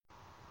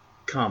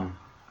Come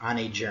on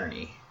a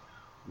journey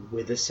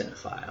with a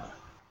cinephile.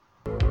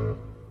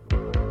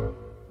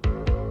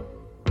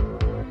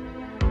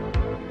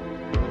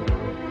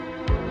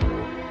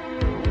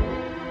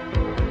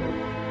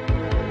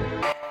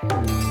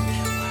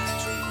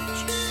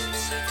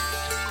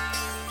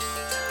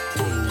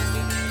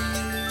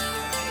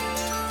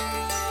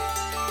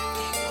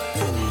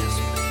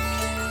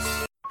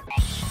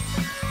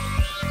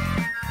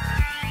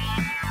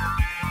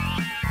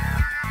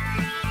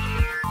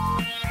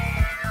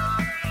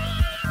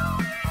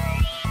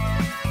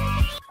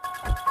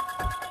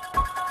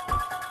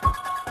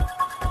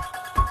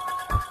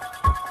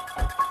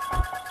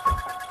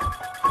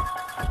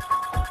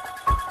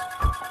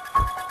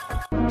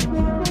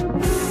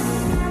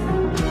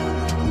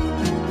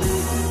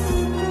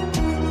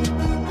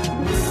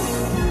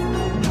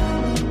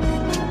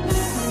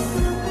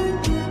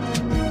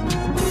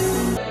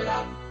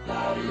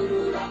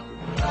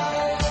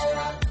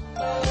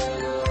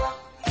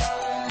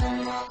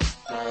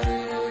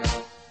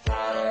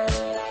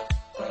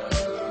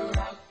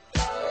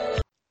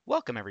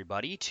 Welcome,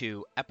 everybody,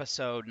 to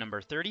episode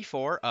number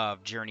 34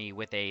 of Journey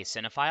with a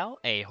Cinephile,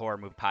 a horror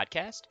movie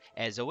podcast.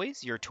 As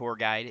always, your tour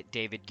guide,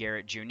 David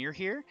Garrett Jr.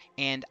 here.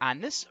 And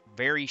on this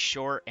very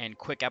short and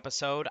quick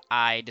episode,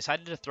 I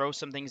decided to throw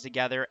some things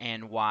together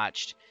and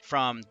watched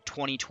from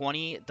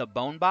 2020, The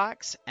Bone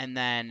Box, and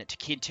then to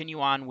continue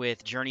on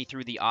with Journey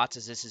Through the Aughts,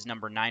 as this is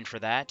number 9 for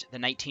that. The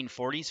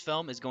 1940s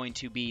film is going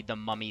to be The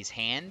Mummy's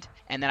Hand.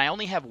 And then I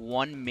only have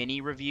one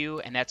mini review,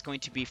 and that's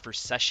going to be for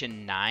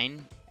Session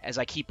 9. As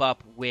I keep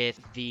up with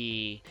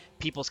the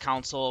People's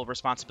Council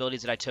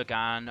responsibilities that I took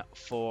on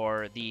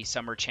for the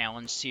Summer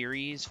Challenge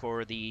series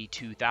for the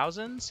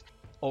 2000s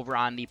over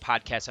on the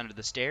podcast Under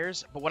the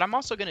Stairs. But what I'm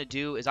also going to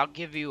do is I'll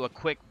give you a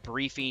quick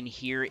briefing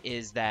here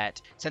is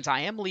that since I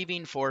am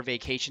leaving for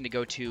vacation to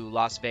go to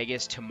Las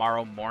Vegas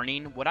tomorrow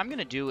morning, what I'm going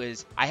to do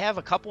is I have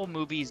a couple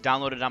movies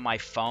downloaded on my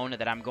phone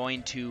that I'm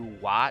going to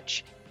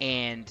watch,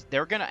 and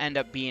they're going to end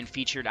up being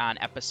featured on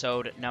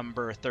episode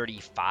number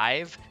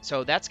 35.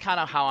 So that's kind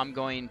of how I'm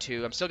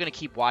still going to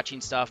keep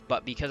watching stuff,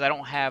 but because I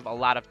don't have a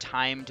lot of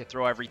time to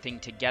throw everything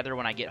together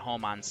when I get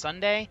home on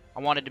Sunday, I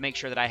wanted to make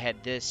sure that I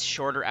had this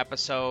shorter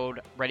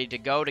episode ready to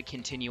go to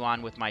continue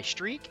on with my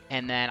streak,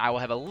 and then I will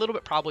have a little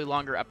bit probably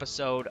longer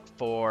episode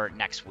for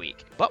next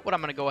week. But what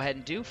I'm going to go ahead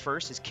and do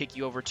first is kick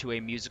you over to a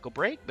musical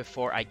break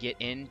before I get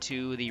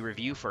into the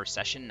review for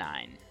Session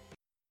 9.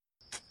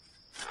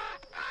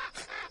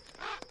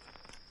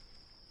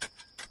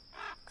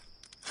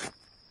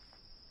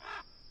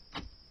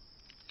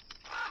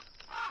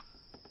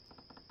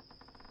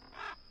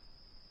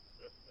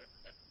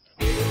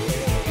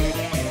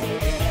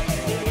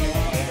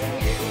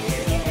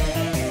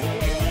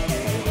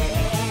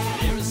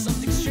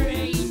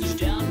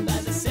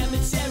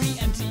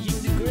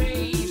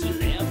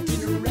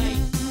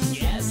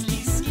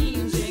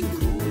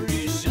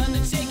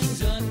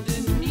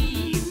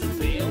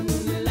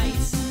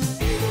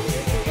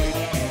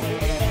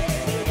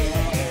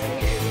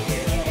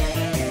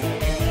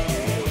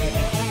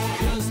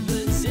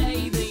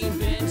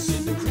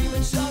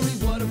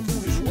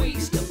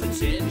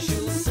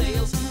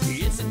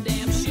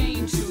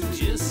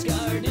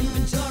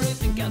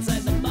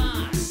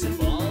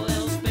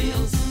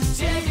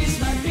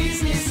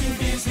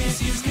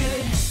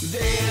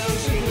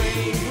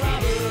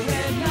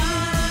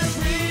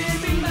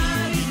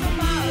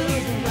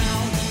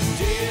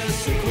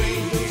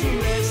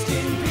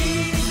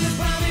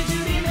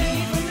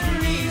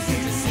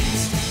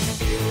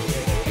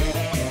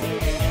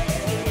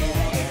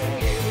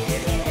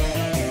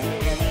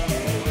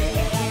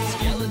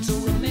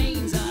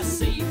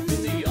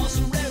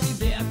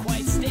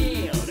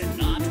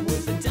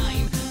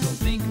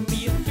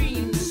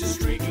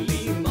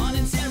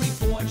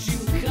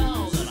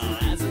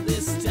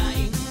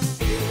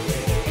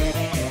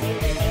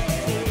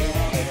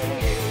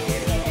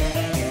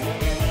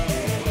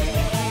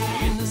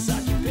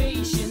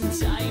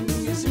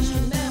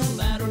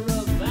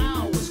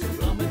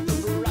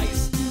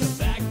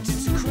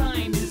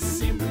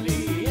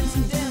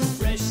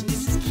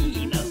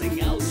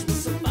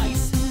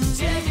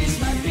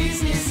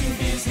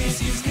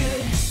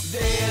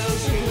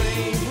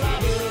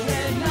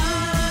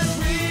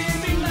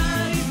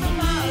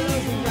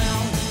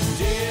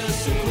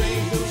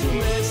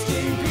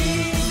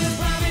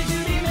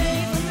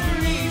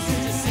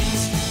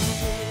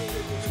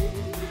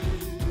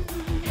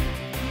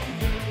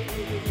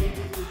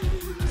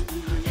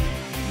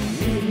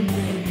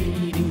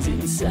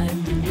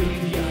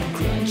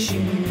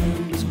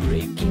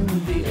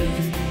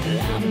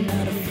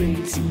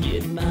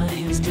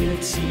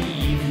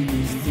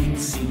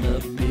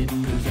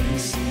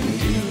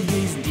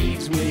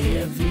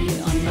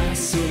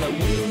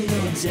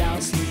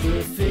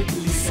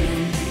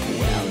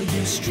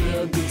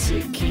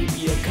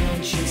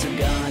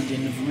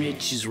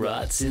 Riches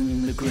rots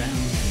in the ground.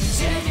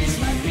 Tech is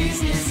my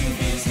business and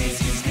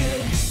business is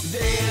good.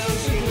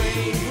 There's a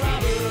great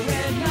robber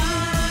at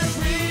night,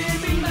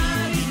 ripping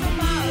bodies from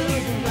all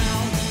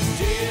around.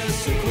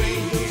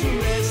 Desecrate those who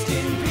rest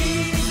in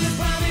peace.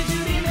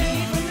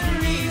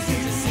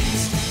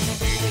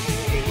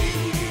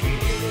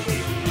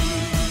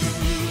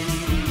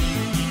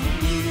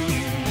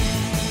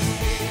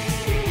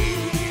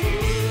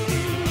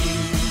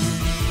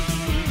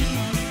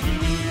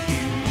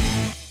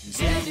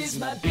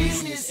 my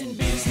business and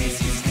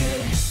business is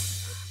good.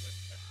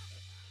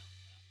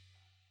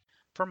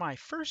 For my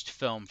first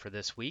film for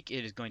this week,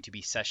 it is going to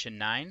be Session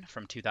 9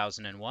 from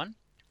 2001.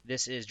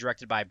 This is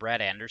directed by Brad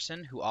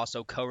Anderson, who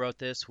also co-wrote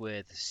this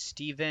with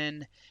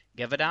Stephen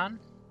Gavadon.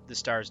 This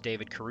stars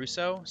David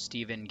Caruso,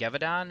 Stephen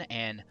Gavadon,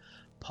 and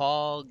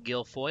Paul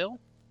Guilfoyle.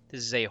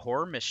 This is a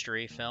horror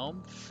mystery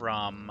film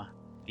from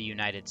the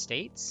United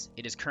States.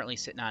 It is currently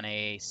sitting on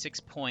a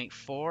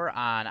 6.4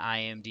 on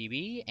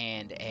IMDb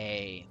and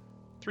a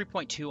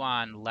 3.2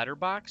 on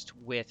Letterboxd,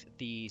 with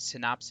the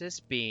synopsis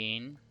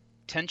being: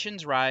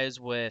 tensions rise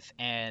with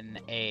an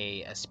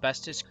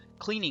asbestos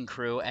cleaning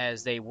crew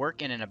as they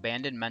work in an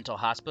abandoned mental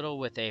hospital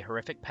with a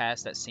horrific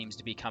past that seems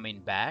to be coming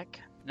back.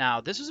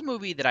 Now, this was a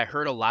movie that I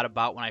heard a lot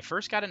about when I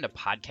first got into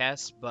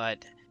podcasts,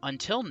 but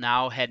until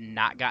now had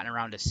not gotten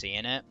around to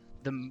seeing it.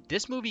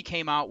 This movie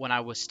came out when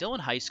I was still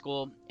in high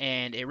school,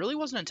 and it really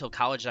wasn't until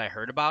college that I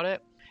heard about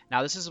it.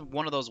 Now, this is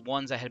one of those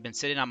ones that had been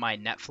sitting on my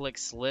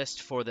Netflix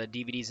list for the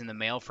DVDs in the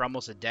mail for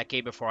almost a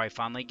decade before I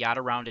finally got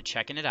around to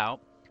checking it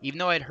out. Even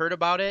though I'd heard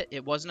about it,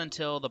 it wasn't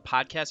until the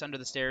Podcast Under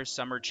the Stairs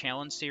Summer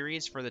Challenge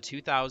series for the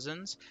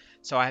 2000s.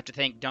 So I have to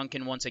thank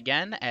Duncan once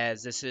again,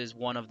 as this is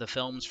one of the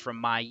films from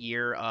my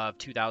year of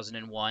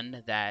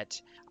 2001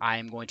 that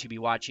I'm going to be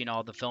watching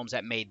all the films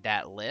that made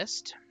that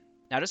list.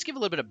 Now, just to give a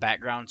little bit of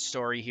background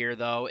story here,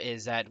 though,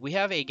 is that we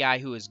have a guy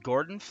who is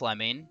Gordon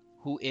Fleming,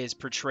 who is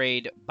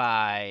portrayed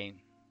by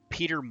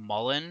Peter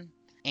Mullen,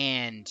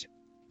 and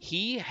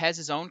he has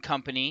his own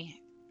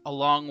company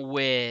along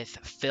with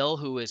Phil,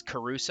 who is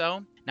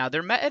Caruso. Now,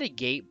 they're met at a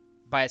gate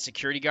by a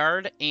security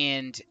guard,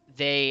 and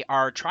they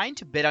are trying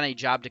to bid on a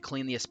job to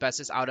clean the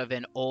asbestos out of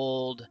an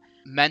old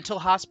mental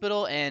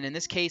hospital, and in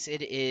this case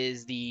it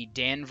is the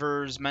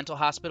Danvers Mental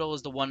Hospital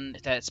is the one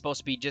that's supposed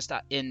to be just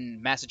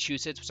in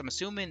Massachusetts, which I'm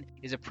assuming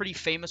is a pretty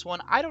famous one.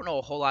 I don't know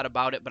a whole lot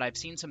about it, but I've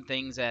seen some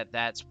things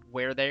that's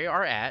where they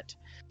are at,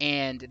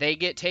 and they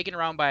get taken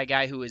around by a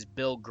guy who is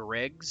Bill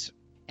Griggs,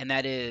 and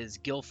that is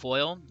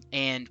Guilfoyle,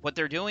 and what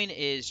they're doing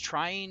is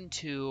trying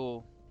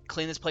to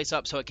clean this place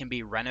up so it can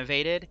be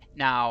renovated.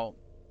 Now,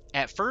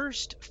 at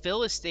first,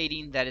 Phil is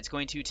stating that it's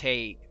going to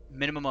take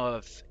minimum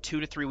of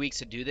 2 to 3 weeks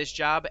to do this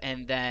job,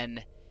 and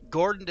then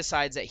Gordon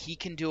decides that he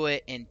can do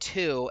it in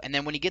 2, and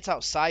then when he gets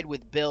outside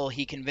with Bill,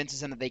 he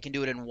convinces him that they can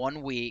do it in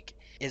 1 week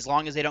as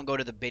long as they don't go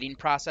to the bidding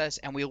process.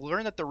 And we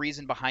learn that the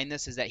reason behind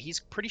this is that he's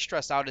pretty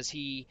stressed out as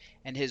he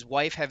and his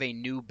wife have a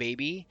new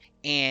baby,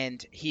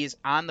 and he is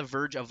on the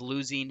verge of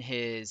losing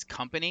his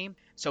company,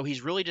 so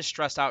he's really just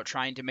stressed out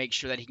trying to make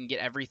sure that he can get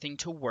everything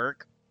to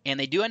work. And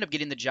they do end up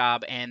getting the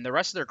job, and the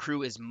rest of their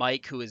crew is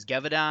Mike, who is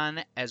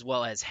Gavadon, as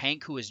well as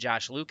Hank, who is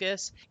Josh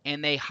Lucas.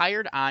 And they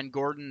hired on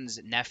Gordon's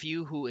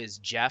nephew, who is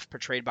Jeff,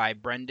 portrayed by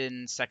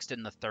Brendan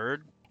Sexton III.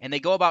 And they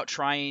go about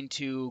trying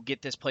to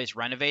get this place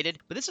renovated.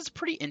 But this is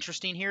pretty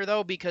interesting here,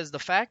 though, because the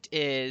fact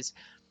is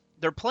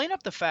they're playing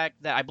up the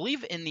fact that I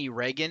believe in the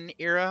Reagan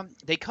era,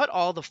 they cut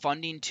all the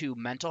funding to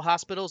mental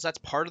hospitals. That's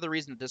part of the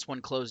reason that this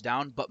one closed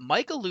down. But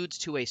Mike alludes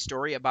to a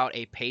story about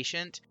a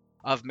patient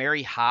of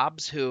Mary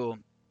Hobbs who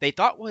they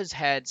thought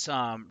had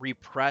some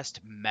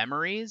repressed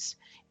memories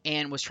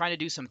and was trying to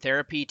do some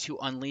therapy to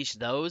unleash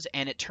those.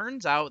 And it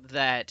turns out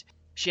that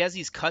she has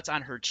these cuts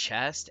on her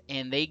chest,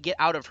 and they get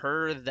out of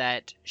her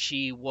that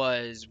she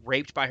was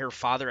raped by her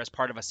father as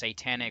part of a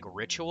satanic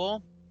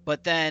ritual.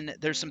 But then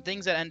there's some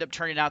things that end up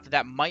turning out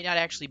that might not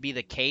actually be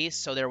the case,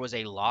 so there was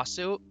a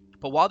lawsuit.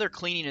 But while they're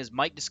cleaning,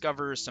 Mike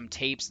discovers some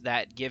tapes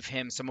that give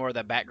him some more of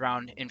the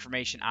background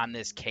information on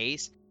this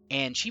case.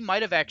 And she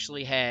might have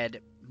actually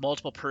had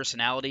multiple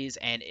personalities,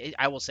 and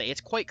I will say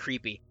it's quite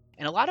creepy.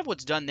 And a lot of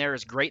what's done there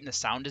is great in the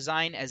sound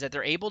design, is that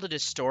they're able to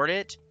distort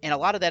it, and a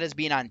lot of that is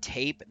being on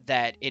tape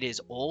that it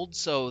is old,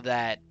 so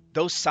that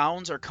those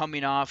sounds are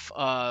coming off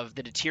of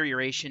the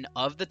deterioration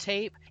of the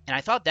tape, and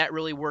I thought that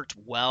really worked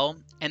well.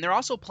 And they're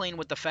also playing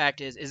with the fact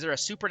is there a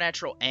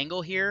supernatural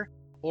angle here,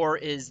 or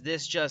is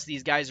this just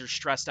these guys are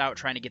stressed out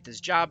trying to get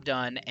this job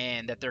done,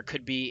 and that there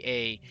could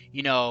be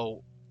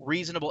a,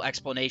 reasonable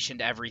explanation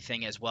to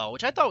everything as well,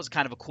 which I thought was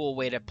kind of a cool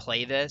way to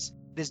play this.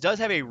 This does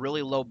have a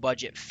really low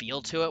budget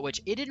feel to it,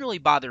 which it didn't really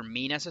bother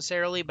me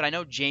necessarily, but I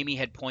know Jamie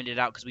had pointed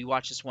out because we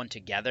watched this one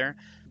together.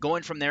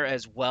 Going from there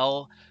as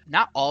well,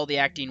 not all the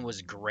acting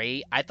was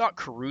great. I thought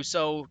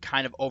Caruso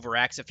kind of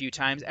overacts a few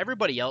times.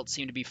 Everybody else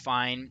seemed to be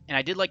fine, and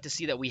I did like to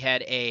see that we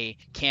had a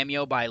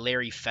cameo by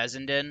Larry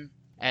Fessenden,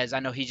 as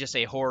I know he's just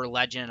a horror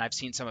legend and I've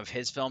seen some of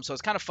his films, so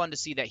it's kind of fun to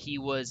see that he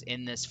was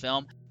in this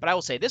film. But I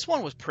will say, this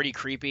one was pretty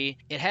creepy.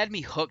 It had me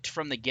hooked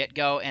from the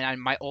get-go,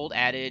 and my old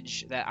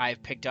adage that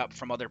I've picked up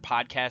from other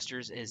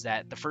podcasters is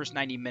that the first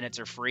 90 minutes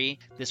are free.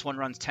 This one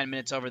runs 10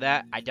 minutes over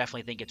that. I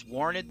definitely think it's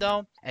warranted,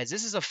 though, as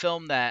this is a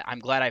film that I'm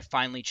glad I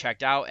finally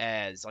checked out,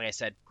 as, like I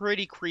said,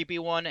 pretty creepy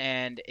one,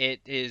 and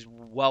it is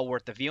well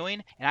worth the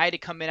viewing. And I had to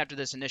come in after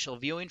this initial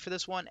viewing for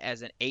this one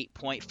as an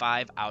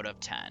 8.5 out of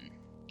 10.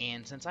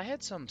 And since I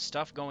had some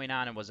stuff going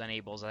on and was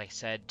unable, as I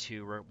said,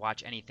 to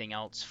watch anything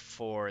else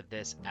for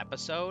this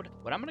episode,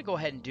 what I'm going to go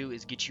ahead and do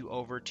is get you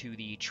over to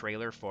the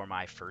trailer for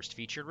my first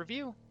featured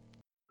review.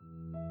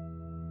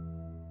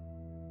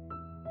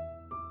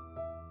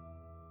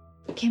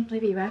 can't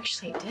believe you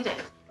actually did it.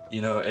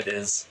 You know, it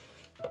is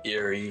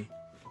eerie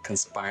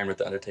conspiring with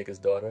the Undertaker's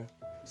daughter.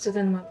 So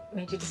then what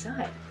made you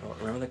decide? Well,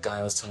 remember the guy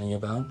I was telling you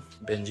about?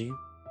 Benji?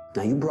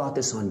 Now, you brought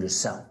this on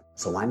yourself,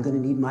 so I'm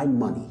gonna need my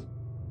money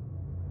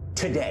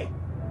today.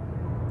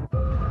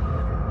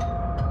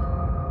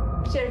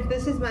 Sheriff,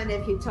 this is my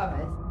nephew,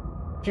 Thomas.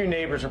 A few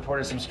neighbors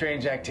reported some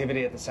strange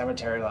activity at the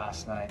cemetery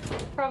last night.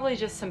 Probably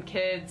just some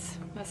kids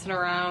messing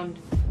around.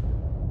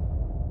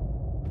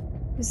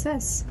 Who's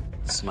this?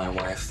 This is my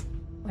wife.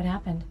 What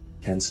happened?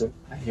 Cancer.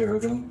 A year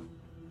ago.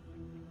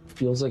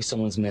 Feels like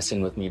someone's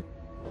messing with me.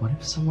 What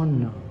if someone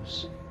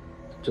knows?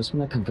 Just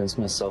when I convince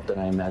myself that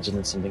I imagine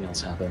that something else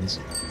happens.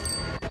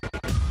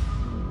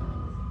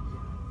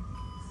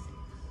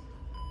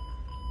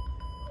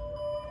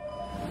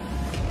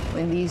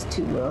 When these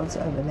two worlds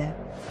overlap,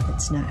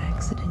 it's no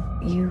accident.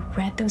 You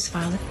read those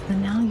files,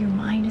 and now your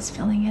mind is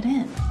filling it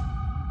in.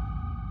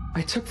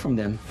 I took from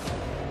them.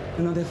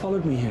 You know, they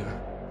followed me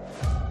here.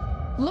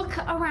 Look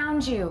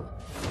around you.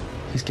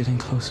 He's getting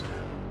closer.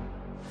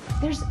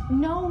 There's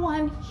no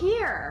one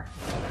here.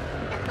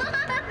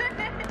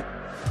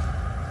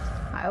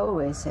 I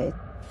always say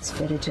it's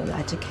better to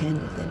light a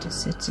candle than to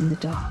sit in the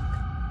dark.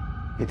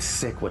 It's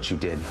sick what you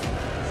did.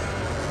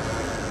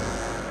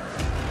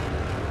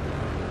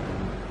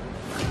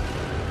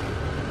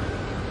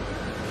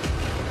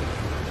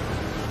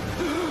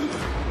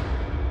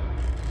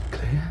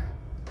 Claire?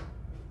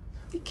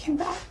 You came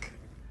back.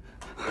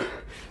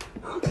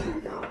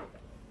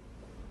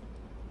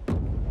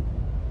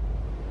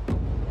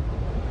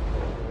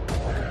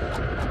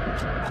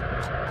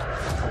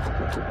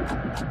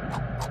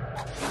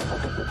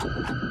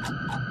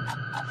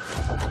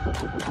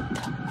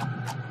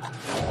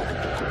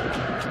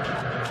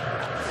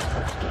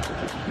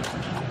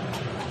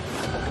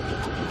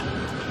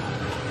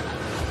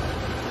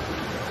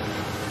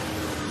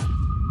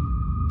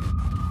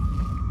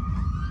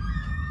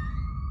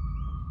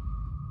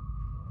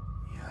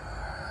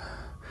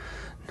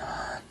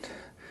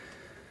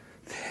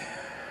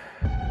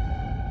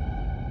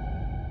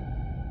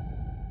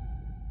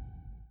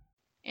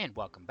 And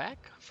welcome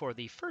back. For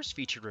the first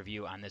featured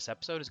review on this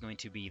episode is going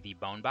to be The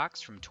Bone Box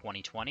from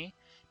 2020.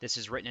 This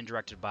is written and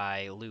directed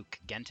by Luke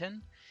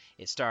Genton.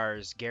 It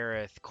stars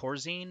Gareth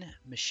Corzine,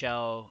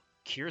 Michelle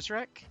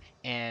Kiersrek,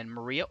 and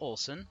Maria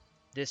Olsen.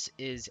 This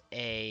is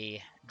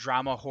a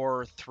drama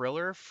horror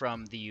thriller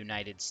from the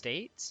United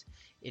States.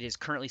 It is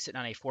currently sitting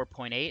on a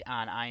 4.8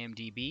 on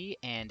IMDb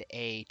and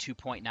a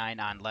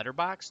 2.9 on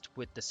Letterboxd,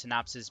 with the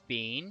synopsis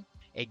being: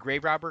 a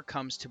grave robber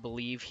comes to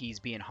believe he's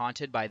being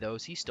haunted by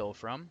those he stole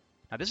from.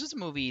 Now, this is a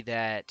movie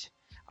that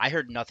I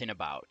heard nothing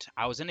about.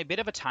 I was in a bit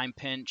of a time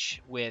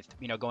pinch with,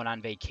 going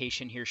on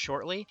vacation here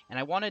shortly, and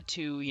I wanted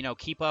to,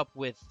 keep up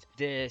with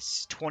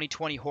this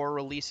 2020 horror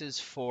releases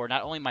for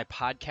not only my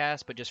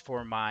podcast, but just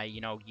for my,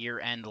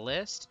 year-end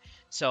list.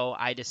 So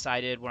I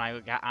decided when I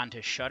got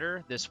onto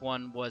Shudder, this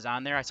one was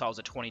on there. I saw it was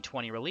a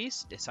 2020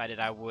 release, decided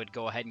I would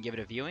go ahead and give it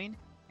a viewing.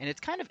 And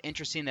it's kind of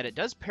interesting that it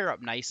does pair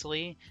up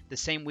nicely the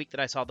same week that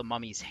I saw The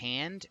Mummy's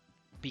Hand,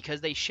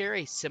 because they share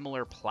a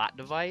similar plot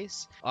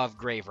device of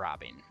grave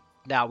robbing.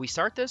 Now, we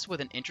start this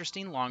with an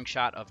interesting long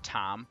shot of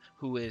Tom,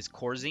 who is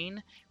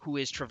Corzine, who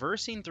is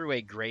traversing through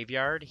a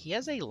graveyard. He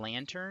has a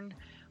lantern,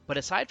 but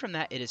aside from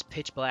that, it is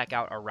pitch black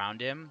out around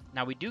him.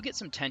 Now, we do get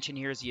some tension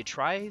here as he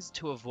tries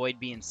to avoid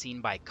being seen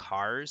by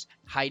cars,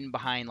 hiding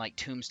behind like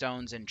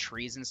tombstones and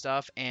trees and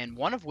stuff, and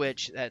one of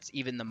which that's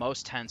even the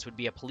most tense would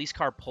be a police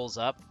car pulls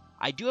up.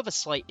 I do have a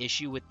slight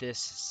issue with this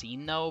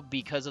scene, though,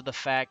 because of the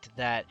fact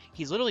that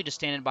he's literally just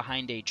standing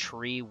behind a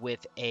tree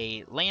with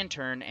a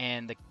lantern,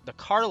 and the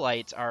car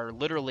lights are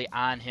literally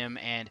on him,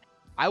 and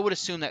I would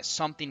assume that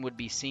something would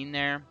be seen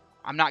there.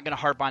 I'm not going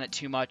to harp on it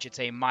too much. It's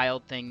a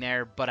mild thing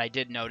there, but I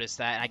did notice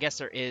that, and I guess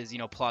there is,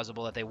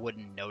 plausible that they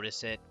wouldn't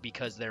notice it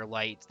because their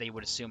lights, they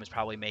would assume, is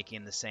probably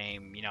making the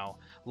same,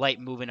 light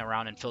moving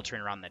around and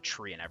filtering around the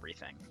tree and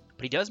everything.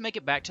 But he does make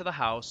it back to the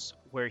house,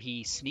 where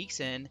he sneaks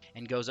in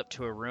and goes up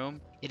to a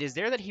room. It is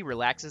there that he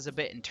relaxes a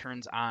bit and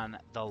turns on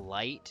the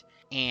light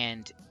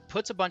and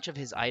puts a bunch of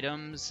his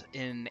items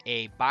in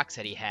a box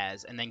that he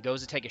has, and then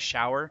goes to take a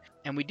shower.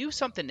 And we do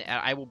something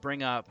that I will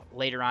bring up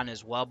later on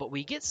as well, but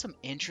we get some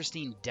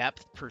interesting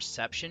depth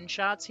perception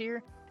shots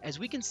here. As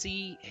we can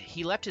see,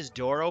 he left his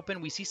door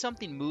open. We see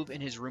something move in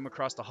his room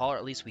across the hall, or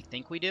at least we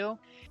think we do.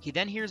 He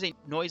then hears a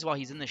noise while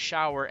he's in the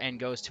shower and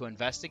goes to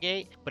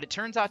investigate, but it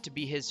turns out to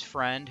be his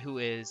friend, who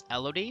is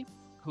Elodie,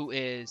 who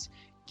is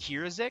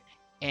Kiersrek.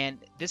 And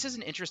this is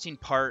an interesting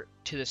part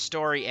to the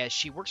story, as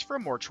she works for a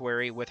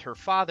mortuary with her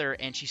father,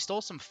 and she stole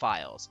some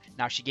files.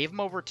 Now, she gave them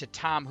over to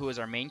Tom, who is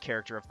our main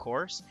character, of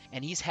course,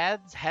 and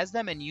has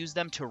them and used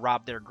them to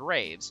rob their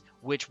graves,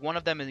 which one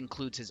of them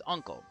includes his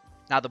uncle.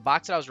 Now, the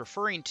box that I was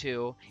referring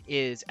to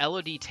is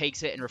Elodie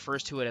takes it and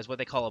refers to it as what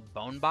they call a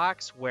bone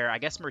box, where I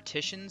guess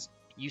morticians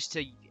used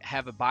to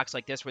have a box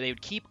like this where they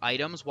would keep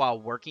items while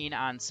working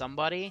on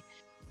somebody.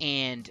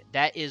 And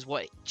that is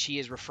what she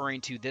is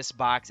referring to this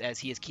box as.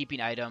 He is keeping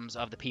items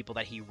of the people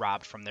that he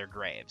robbed from their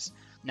graves.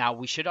 Now,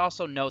 we should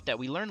also note that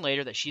we learn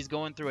later that she's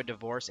going through a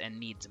divorce and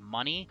needs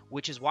money,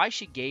 which is why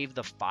she gave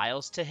the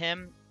files to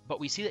him. But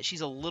we see that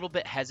she's a little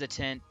bit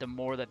hesitant the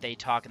more that they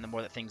talk and the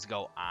more that things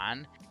go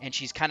on. And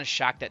she's kind of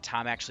shocked that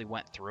Tom actually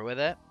went through with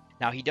it.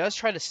 Now, he does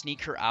try to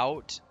sneak her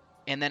out,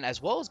 and then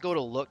as well as go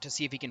to look to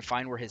see if he can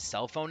find where his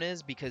cell phone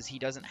is, because he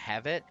doesn't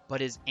have it.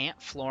 But his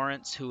Aunt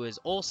Florence, who is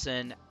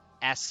Olsen,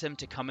 asks him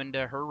to come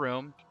into her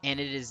room, and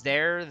it is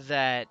there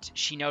that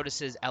she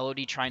notices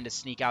Elodie trying to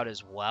sneak out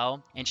as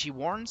well, and she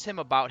warns him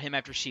about him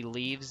after she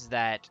leaves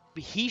that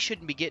he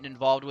shouldn't be getting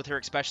involved with her,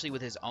 especially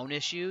with his own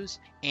issues,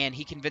 and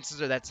he convinces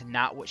her that's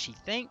not what she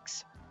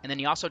thinks. And then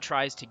he also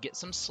tries to get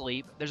some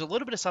sleep. There's a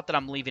little bit of stuff that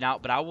I'm leaving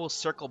out, but I will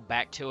circle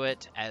back to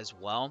it as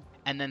well.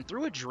 And then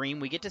through a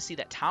dream, we get to see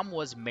that Tom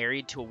was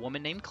married to a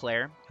woman named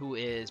Claire, who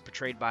is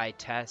portrayed by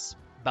Tess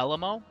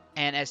Bellomo.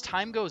 And as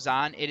time goes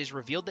on, it is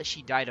revealed that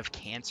she died of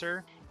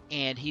cancer.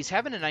 And he's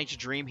having a nice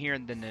dream here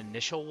in the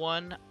initial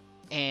one,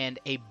 and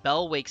a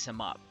bell wakes him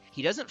up.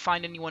 He doesn't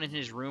find anyone in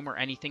his room or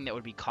anything that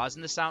would be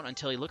causing the sound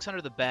until he looks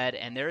under the bed,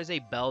 and there is a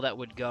bell that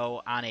would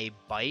go on a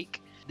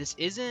bike. This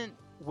isn't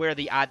where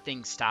the odd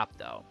things stop,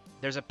 though.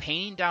 There's a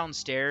painting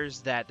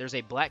downstairs that there's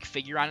a black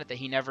figure on it that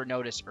he never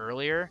noticed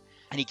earlier,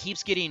 and he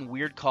keeps getting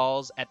weird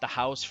calls at the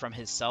house from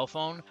his cell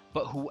phone,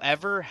 but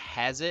whoever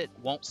has it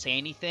won't say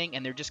anything,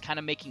 and they're just kind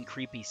of making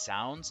creepy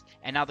sounds.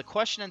 And now the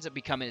question ends up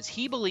becoming is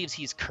he believes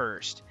he's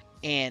cursed,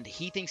 and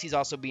he thinks he's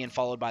also being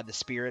followed by the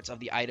spirits of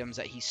the items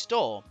that he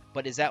stole.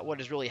 But is that what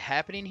is really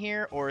happening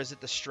here, or is it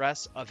the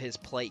stress of his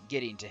plight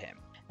getting to him?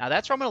 Now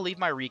that's where I'm going to leave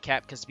my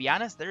recap, because to be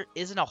honest, there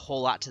isn't a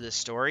whole lot to this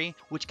story,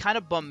 which kind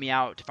of bummed me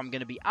out if I'm going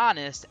to be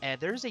honest, and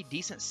there's a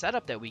decent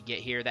setup that we get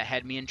here that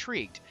had me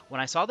intrigued.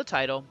 When I saw the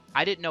title,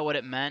 I didn't know what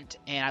it meant,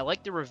 and I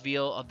like the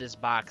reveal of this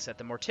box that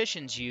the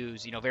morticians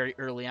use, very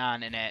early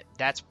on, and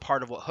that's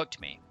part of what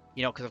hooked me.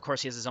 Because of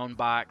course he has his own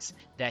box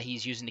that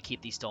he's using to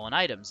keep these stolen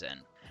items in.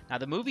 Now,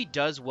 the movie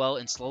does well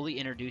in slowly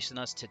introducing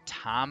us to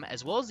Tom,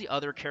 as well as the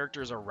other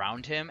characters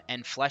around him,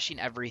 and fleshing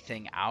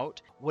everything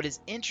out. What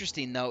is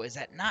interesting, though, is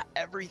that not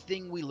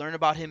everything we learn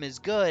about him is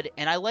good,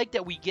 and I like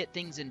that we get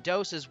things in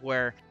doses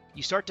where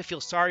you start to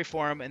feel sorry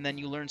for him, and then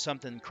you learn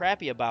something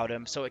crappy about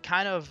him, so it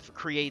kind of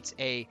creates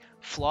a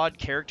flawed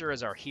character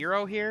as our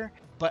hero here,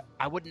 but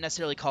I wouldn't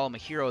necessarily call him a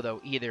hero, though,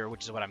 either,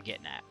 which is what I'm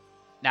getting at.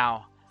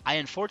 Now, I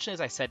unfortunately,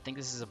 as I said, think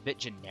this is a bit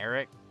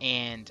generic,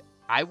 and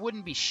I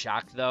wouldn't be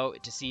shocked, though,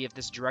 to see if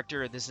this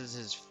director, this is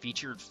his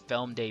featured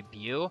film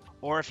debut,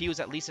 or if he was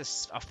at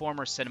least a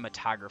former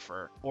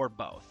cinematographer, or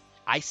both.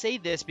 I say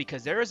this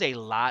because there is a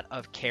lot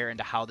of care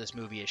into how this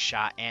movie is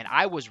shot, and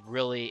I was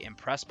really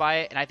impressed by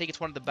it, and I think it's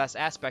one of the best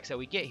aspects that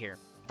we get here.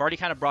 I've already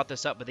kind of brought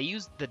this up, but they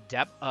use the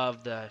depth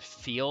of the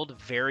field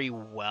very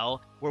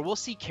well, where we'll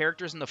see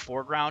characters in the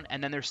foreground,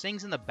 and then there's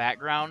things in the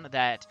background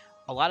that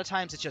a lot of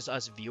times it's just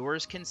us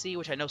viewers can see,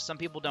 which I know some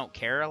people don't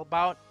care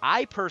about.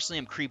 I personally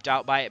am creeped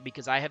out by it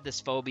because I have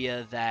this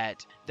phobia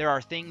that there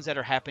are things that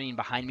are happening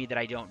behind me that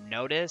I don't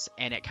notice,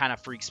 and it kind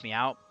of freaks me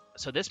out.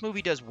 So this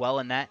movie does well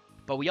in that.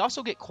 But we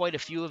also get quite a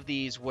few of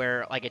these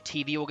where like a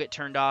TV will get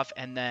turned off,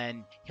 and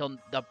then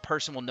the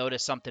person will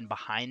notice something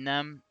behind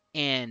them.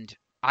 And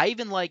I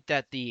even like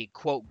that the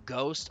quote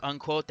ghost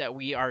unquote that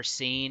we are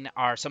seeing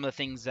are some of the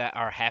things that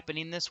are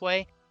happening this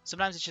way.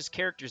 Sometimes it's just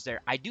characters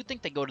there. I do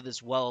think they go to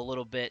this well a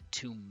little bit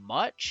too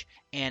much.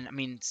 And I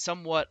mean,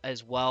 somewhat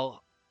as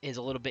well is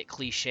a little bit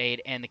cliched.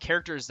 And the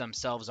characters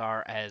themselves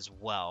are as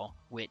well,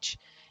 which,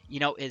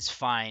 is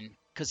fine.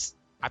 Because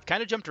I've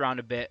kind of jumped around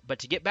a bit. But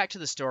to get back to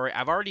the story,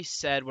 I've already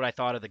said what I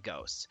thought of the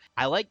ghosts.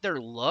 I like their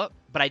look,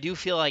 but I do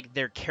feel like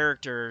their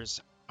characters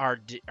are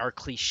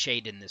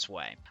cliched in this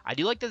way. I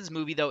do like that this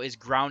movie, though, is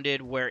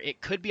grounded where it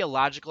could be a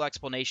logical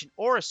explanation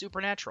or a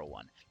supernatural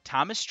one.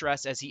 Tom is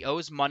stressed as he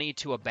owes money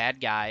to a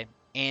bad guy,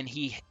 and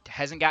he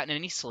hasn't gotten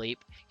any sleep.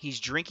 He's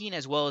drinking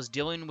as well as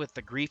dealing with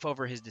the grief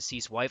over his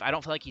deceased wife. I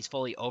don't feel like he's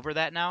fully over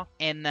that now.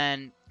 And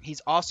then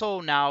he's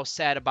also now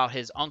sad about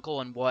his uncle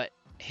and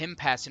him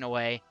passing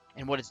away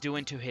and what it's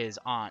doing to his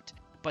aunt.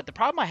 But the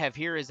problem I have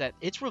here is that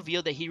it's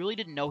revealed that he really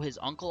didn't know his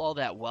uncle all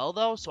that well,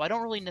 though, so I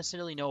don't really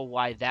necessarily know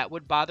why that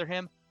would bother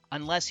him,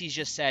 unless he's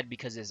just sad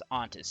because his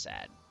aunt is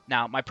sad.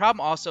 Now, my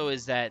problem also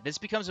is that this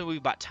becomes a movie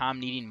about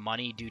Tom needing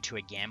money due to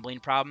a gambling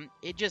problem.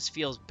 It just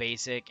feels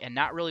basic and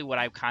not really what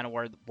I kind of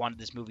wanted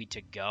this movie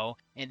to go,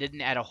 and it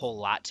didn't add a whole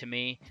lot to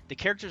me. The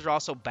characters are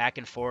also back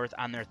and forth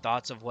on their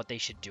thoughts of what they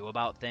should do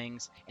about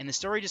things, and the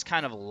story just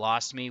kind of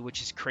lost me,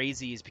 which is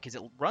crazy, is because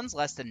it runs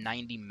less than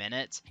 90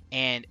 minutes,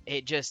 and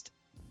it just,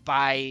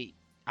 by,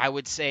 I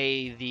would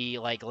say, the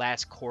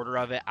last quarter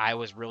of it, I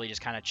was really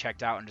just kind of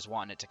checked out and just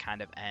wanting it to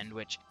kind of end,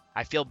 which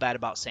I feel bad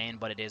about saying,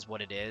 but it is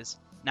what it is.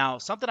 Now,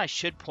 something I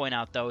should point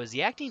out, though, is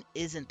the acting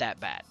isn't that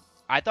bad.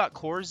 I thought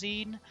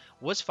Corzine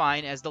was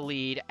fine as the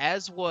lead,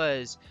 as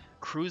was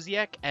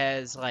Krusiek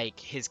as,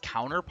 his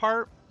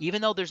counterpart. even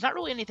though there's not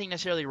really anything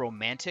necessarily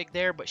romantic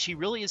there, but she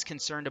really is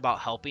concerned about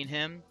helping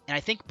him. And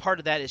I think part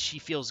of that is she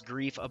feels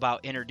grief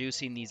about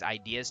introducing these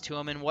ideas to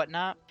him and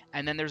whatnot.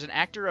 And then there's an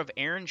actor of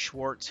Aaron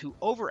Schwartz who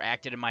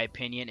overacted, in my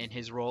opinion, in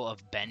his role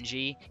of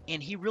Benji.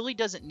 And he really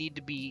doesn't need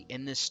to be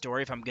in this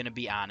story, if I'm going to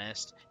be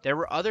honest. There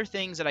were other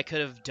things that I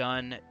could have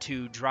done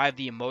to drive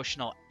the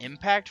emotional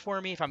impact for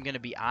me, if I'm going to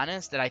be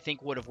honest, that I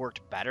think would have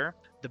worked better.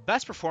 The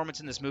best performance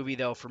in this movie,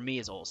 though, for me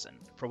is Olsen.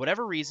 For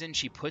whatever reason,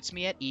 she puts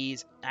me at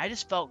ease. And I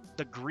just felt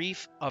the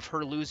grief of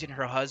her losing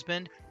her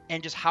husband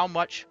and just how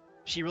much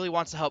she really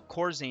wants to help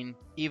Corzine,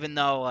 even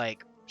though,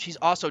 like, she's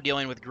also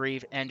dealing with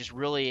grief and just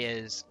really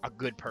is a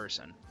good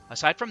person.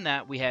 Aside from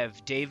that, we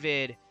have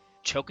David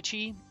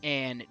Chokachi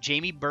and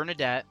Jamie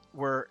Bernadette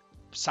were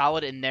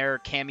solid in their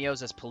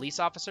cameos as police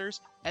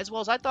officers, as well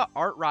as I thought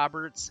Art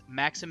Roberts,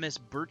 Maximus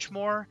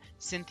Birchmore,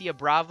 Cynthia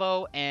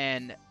Bravo,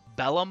 and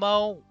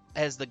Bellamo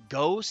as the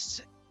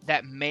ghosts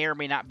that may or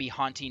may not be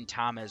haunting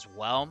Tom as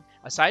well.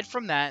 Aside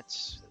from that,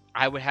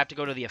 I would have to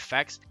go to the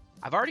effects.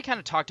 I've already kind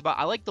of talked about,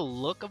 I like the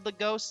look of the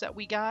ghosts that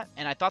we got,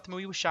 and I thought the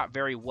movie was shot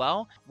very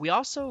well. We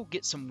also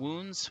get some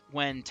wounds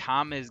when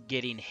Tom is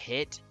getting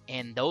hit,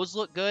 and those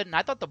look good, and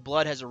I thought the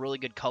blood has a really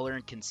good color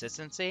and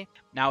consistency.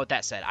 Now, with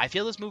that said, I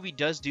feel this movie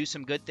does do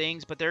some good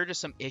things, but there are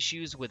just some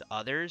issues with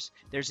others.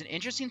 There's an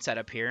interesting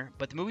setup here,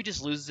 but the movie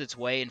just loses its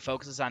way and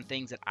focuses on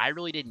things that I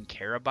really didn't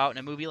care about in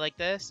a movie like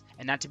this.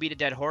 And not to beat a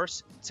dead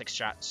horse, Six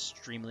shot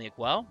extremely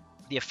well.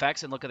 The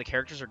effects and look of the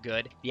characters are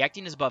good. The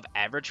acting is above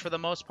average for the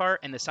most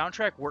part, and the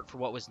soundtrack worked for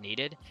what was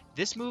needed.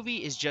 This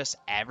movie is just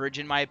average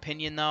in my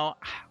opinion, though.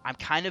 I'm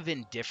kind of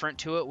indifferent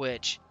to it,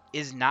 which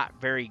is not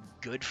very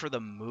good for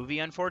the movie,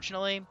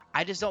 unfortunately.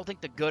 I just don't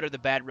think the good or the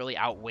bad really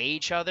outweigh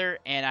each other,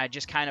 and I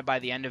just kind of by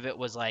the end of it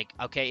was like,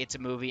 okay, it's a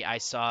movie, I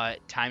saw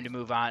it, time to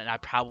move on, and I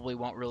probably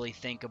won't really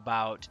think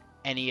about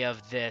any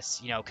of this,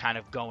 kind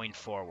of going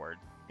forward.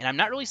 And I'm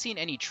not really seeing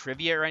any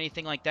trivia or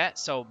anything like that,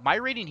 so my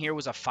rating here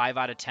was a 5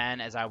 out of 10,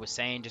 as I was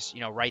saying, just,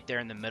 right there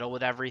in the middle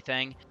with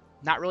everything.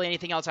 Not really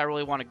anything else I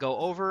really want to go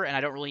over, and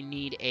I don't really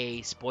need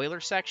a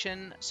spoiler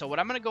section. So what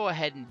I'm going to go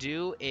ahead and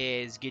do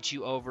is get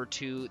you over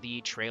to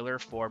the trailer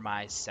for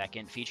my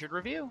second featured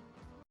review.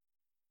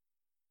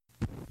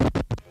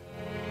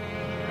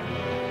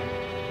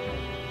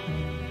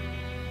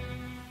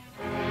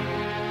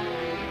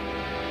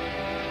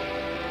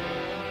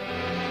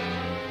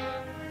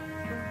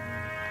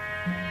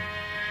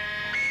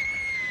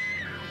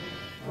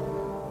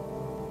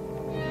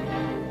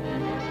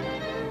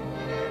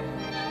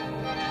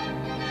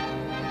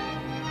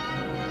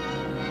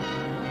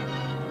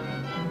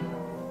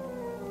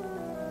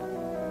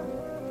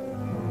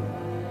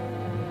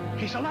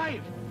 He's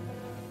alive!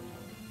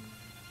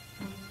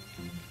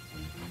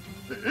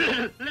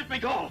 Let me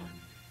go!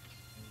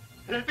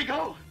 Let me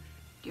go!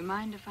 Do you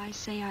mind if I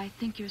say I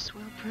think you're a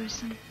swell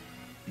person?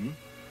 You're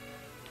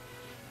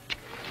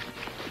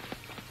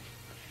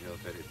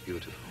very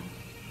beautiful.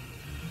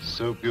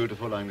 So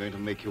beautiful, I'm going to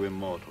make you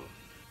immortal.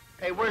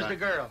 Hey, where's the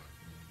girl?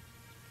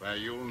 Well,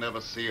 you'll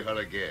never see her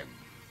again.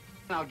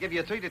 I'll give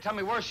you a treat to tell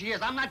me where she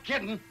is. I'm not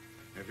kidding.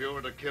 If you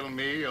were to kill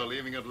me, you're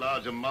leaving at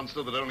large a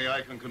monster that only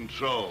I can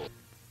control.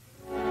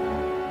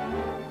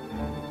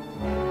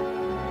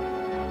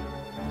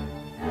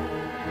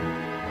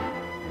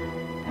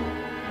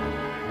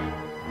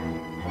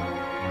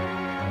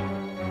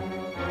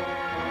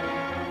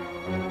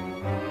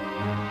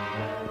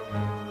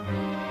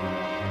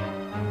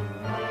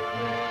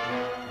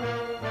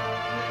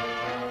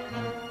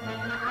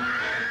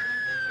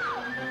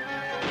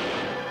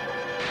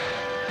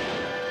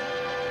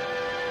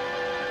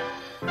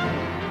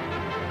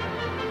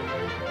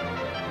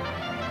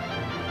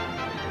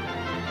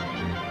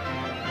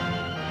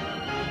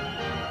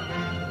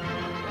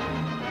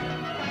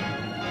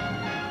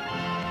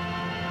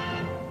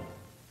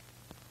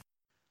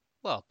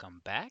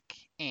 Welcome back,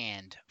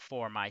 and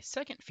for my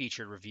second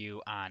featured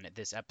review on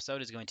this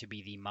episode is going to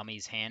be The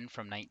Mummy's Hand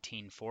from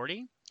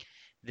 1940.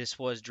 This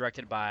was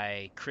directed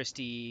by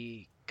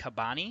Christy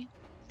Cabani.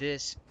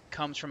 This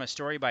comes from a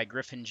story by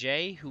Griffin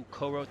Jay, who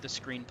co-wrote the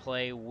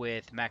screenplay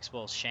with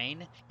Maxwell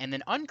Shane. And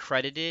then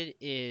uncredited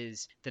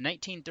is the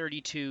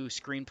 1932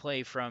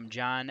 screenplay from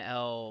John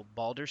L.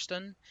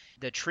 Balderston.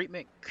 The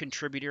treatment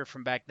contributor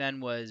from back then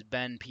was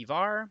Ben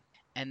Pivar.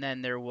 And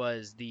then there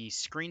was the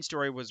screen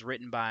story was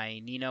written by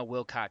Nina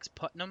Wilcox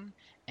Putnam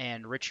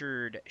and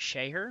Richard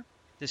Shaher.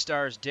 This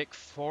stars Dick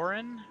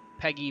Foran,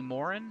 Peggy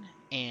Morin,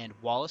 and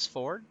Wallace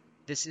Ford.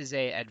 This is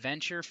a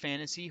adventure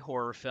fantasy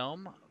horror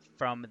film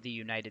from the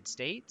United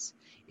States.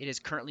 It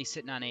is currently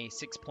sitting on a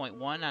 6.1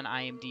 on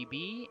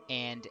IMDb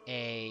and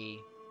a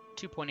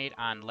 2.8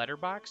 on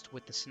Letterboxd,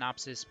 with the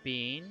synopsis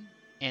being: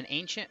 an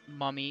ancient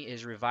mummy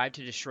is revived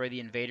to destroy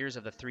the invaders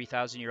of the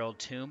 3,000-year-old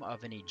tomb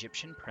of an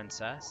Egyptian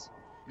princess.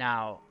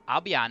 Now,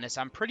 I'll be honest,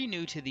 I'm pretty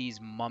new to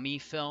these mummy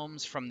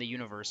films from the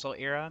Universal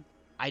era.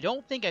 I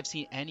don't think I've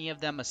seen any of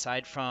them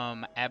aside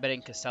from Abbott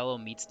and Costello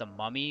Meets the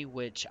Mummy,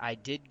 which I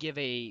did get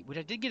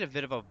a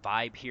bit of a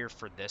vibe here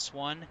for this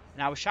one.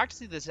 And I was shocked to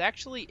see this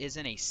actually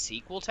isn't a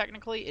sequel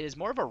technically. It is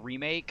more of a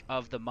remake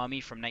of The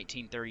Mummy from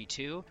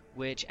 1932,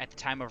 which at the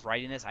time of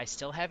writing this, I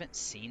still haven't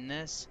seen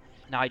this.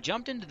 Now, I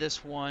jumped into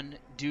this one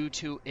due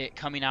to it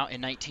coming out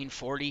in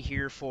 1940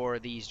 here for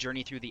these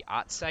Journey Through the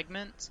Aughts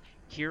segments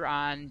here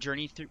on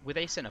Journey Through with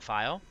a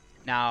Cinephile.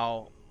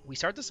 Now, we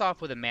start this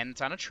off with a man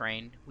that's on a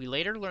train. We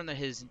later learn that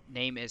his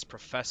name is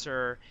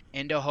Professor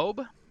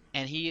Endohobe,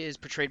 and he is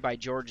portrayed by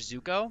George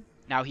Zucco.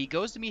 Now, he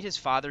goes to meet his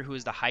father, who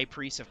is the High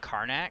Priest of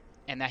Karnak,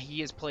 and that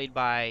he is played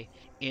by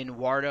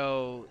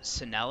Eduardo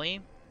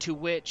Cinelli, to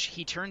which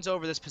he turns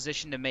over this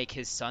position to make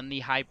his son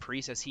the High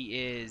Priest as he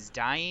is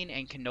dying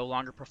and can no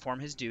longer perform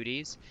his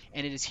duties.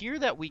 And it is here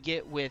that we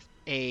get with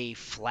a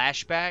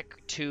flashback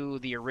to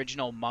the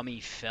original Mummy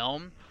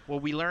film, where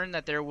we learn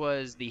that there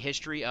was the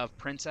history of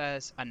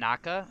Princess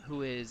Anaka,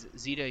 who is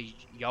Zita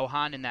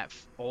Johann in that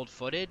old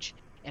footage,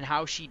 and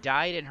how she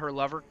died and her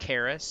lover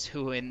Karis,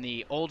 who in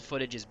the old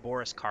footage is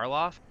Boris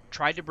Karloff,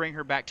 tried to bring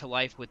her back to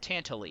life with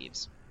Tanta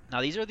leaves. Now,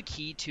 these are the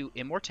key to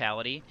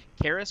immortality.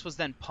 Karis was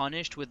then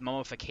punished with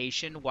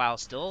mummification while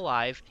still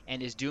alive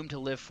and is doomed to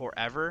live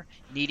forever,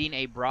 needing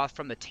a broth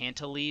from the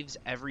Tanta leaves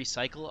every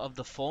cycle of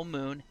the full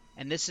moon.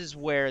 And this is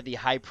where the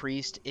High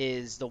Priest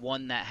is the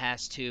one that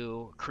has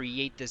to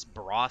create this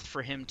broth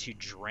for him to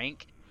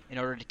drink in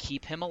order to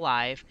keep him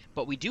alive.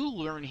 But we do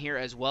learn here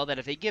as well that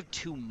if they give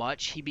too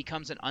much, he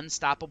becomes an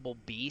unstoppable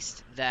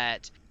beast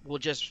that will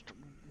just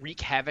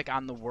wreak havoc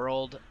on the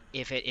world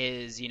if it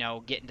is,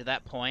 getting to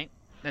that point.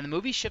 Then the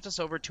movie shifts us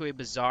over to a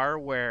bazaar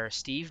where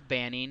Steve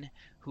Banning,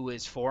 who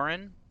is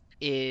foreign,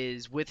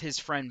 is with his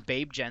friend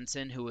Babe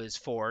Jensen, who is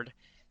Ford.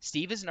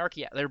 Steve is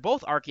they're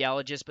both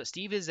archaeologists, but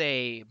Steve is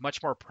a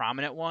much more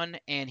prominent one,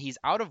 and he's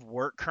out of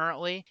work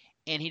currently,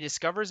 and he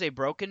discovers a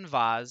broken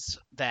vase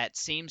that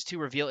seems to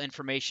reveal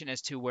information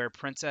as to where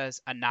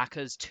Princess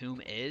Anaka's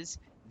tomb is.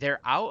 They're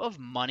out of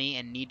money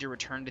and need to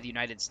return to the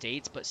United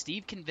States, but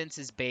Steve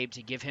convinces Babe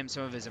to give him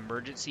some of his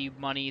emergency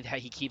money that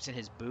he keeps in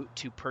his boot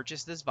to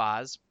purchase this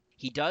vase.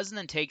 He does, and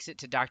then takes it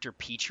to Dr.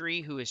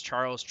 Petrie, who is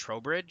Charles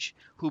Trowbridge,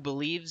 who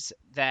believes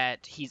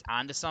that he's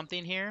onto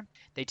something here.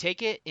 They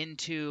take it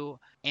into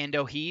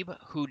Endohobe,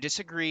 who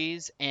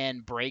disagrees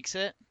and breaks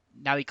it.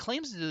 Now, he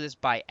claims to do this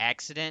by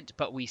accident,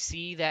 but we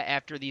see that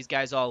after these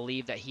guys all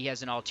leave that he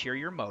has an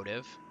ulterior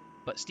motive.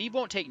 But Steve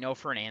won't take no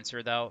for an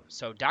answer, though,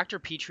 so Dr.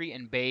 Petrie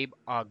and Babe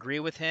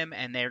agree with him,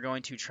 and they're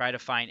going to try to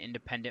find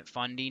independent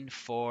funding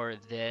for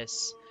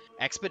this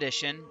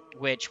expedition,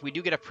 which we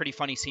do get a pretty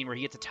funny scene where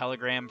he gets a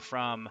telegram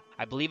from,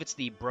 I believe it's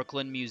the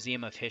Brooklyn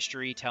Museum of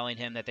History, telling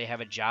him that they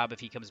have a job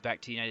if he comes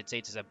back to the United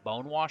States as a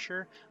bone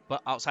washer,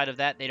 but outside of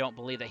that, they don't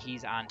believe that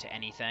he's on to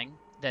anything.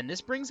 Then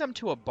this brings them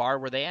to a bar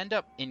where they end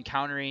up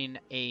encountering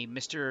a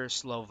Mr.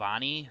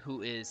 Slovani,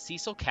 who is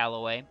Cecil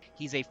Calloway.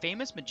 He's a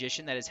famous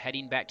magician that is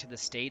heading back to the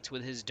States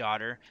with his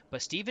daughter,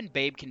 but Steve and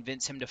Babe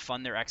convince him to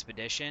fund their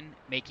expedition,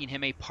 making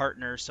him a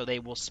partner so they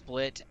will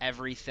split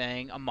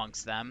everything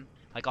amongst them,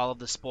 like all of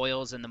the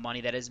spoils and the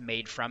money that is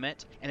made from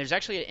it. And there's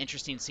actually an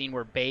interesting scene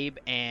where Babe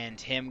and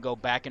him go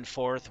back and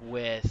forth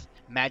with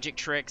magic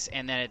tricks,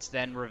 and then it's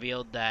then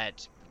revealed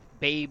that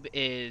Babe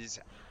is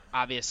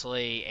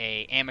obviously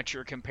a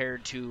amateur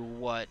compared to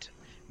what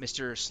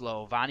Mr.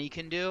 Slovani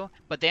can do,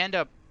 but they end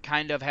up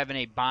kind of having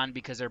a bond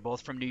because they're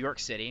both from New York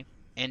City.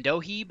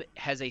 Endohobe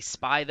has a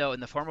spy, though, in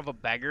the form of a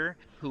beggar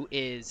who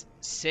is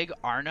Sig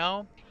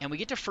Arno, and we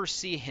get to first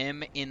see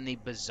him in the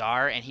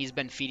bazaar, and he's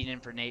been feeding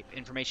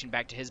information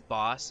back to his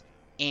boss.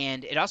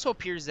 And it also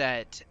appears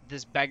that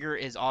this beggar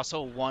is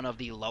also one of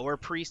the lower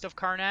priests of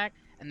Karnak.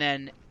 And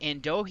then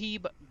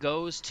Endohobe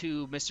goes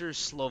to Mr.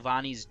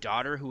 Slovani's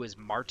daughter, who is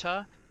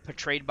Marta,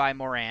 portrayed by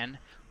Moran,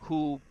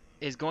 who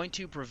is going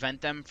to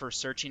prevent them from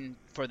searching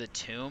for the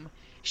tomb.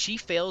 She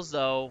fails,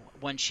 though,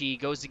 when she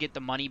goes to get the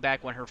money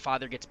back when her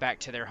father gets back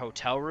to their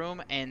hotel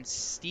room, and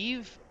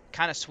Steve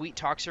kind of sweet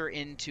talks her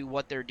into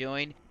what they're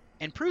doing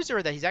and proves to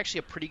her that he's actually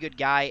a pretty good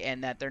guy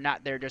and that they're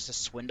not there just to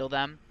swindle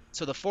them.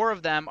 So the four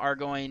of them are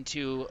going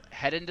to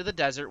head into the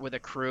desert with a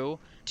crew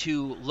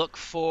to look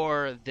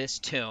for this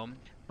tomb.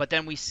 But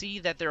then we see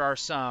that there are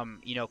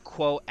some,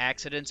 quote,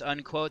 accidents,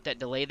 unquote, that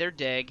delay their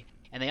dig.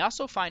 And they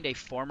also find a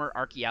former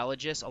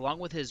archaeologist along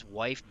with his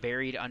wife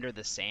buried under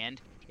the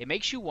sand. It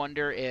makes you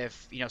wonder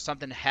if,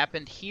 something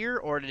happened here,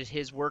 or did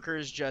his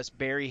workers just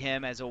bury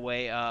him as a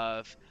way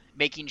of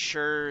making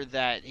sure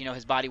that,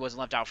 his body wasn't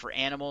left out for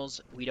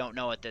animals. We don't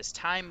know at this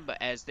time, but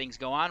as things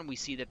go on, we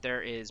see that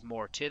there is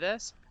more to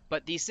this.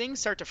 But these things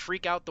start to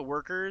freak out the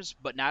workers,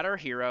 but not our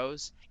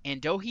heroes.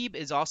 And Endohobe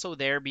is also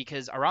there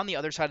because around the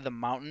other side of the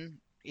mountain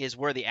is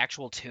where the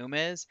actual tomb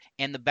is,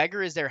 and the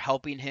beggar is there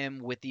helping him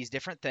with these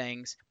different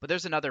things. But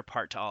there's another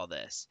part to all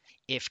this.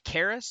 If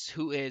Karis,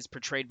 who is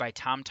portrayed by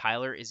Tom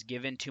Tyler, is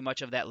given too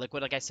much of that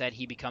liquid, like I said,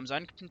 he becomes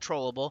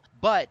uncontrollable,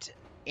 but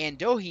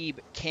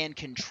Endohobe can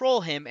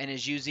control him and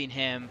is using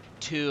him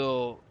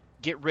to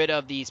get rid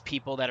of these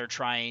people that are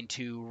trying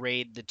to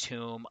raid the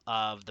tomb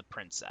of the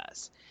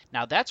princess.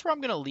 Now, that's where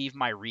I'm going to leave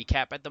my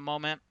recap at the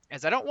moment,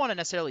 as I don't want to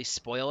necessarily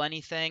spoil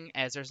anything,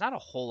 as there's not a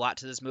whole lot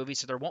to this movie,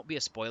 so there won't be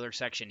a spoiler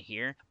section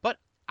here. But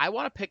I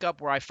want to pick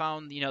up where I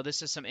found,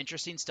 this is some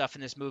interesting stuff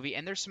in this movie,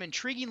 and there's some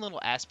intriguing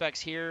little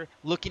aspects here,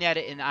 looking at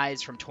it in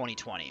eyes from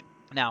 2020.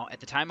 Now, at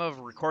the time of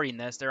recording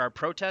this, there are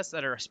protests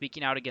that are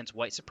speaking out against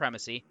white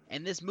supremacy,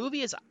 and this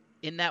movie is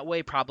in that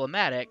way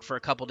problematic for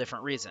a couple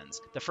different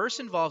reasons. The first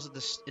involves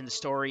in the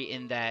story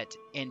in that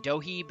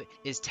Andoheb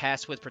is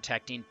tasked with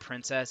protecting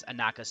Princess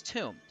Anaka's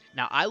tomb.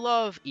 Now, I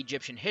love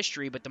Egyptian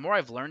history, but the more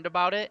I've learned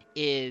about it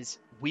is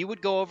we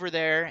would go over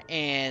there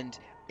and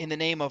in the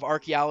name of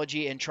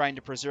archaeology and trying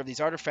to preserve these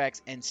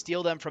artifacts and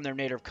steal them from their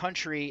native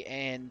country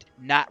and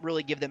not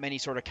really give them any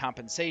sort of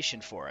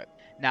compensation for it.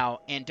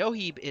 Now,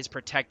 Andoheb is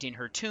protecting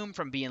her tomb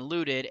from being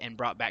looted and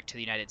brought back to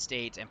the United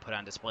States and put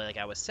on display like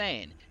I was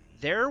saying.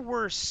 There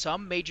were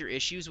some major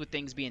issues with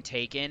things being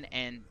taken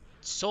and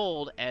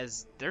sold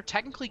as they're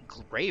technically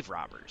grave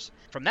robbers.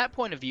 From that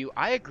point of view,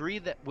 I agree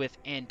that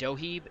with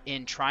Andoheb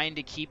in trying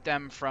to keep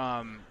them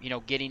from,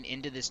 getting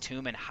into this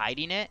tomb and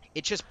hiding it.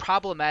 It's just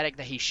problematic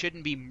that he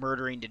shouldn't be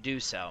murdering to do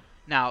so.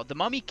 Now, the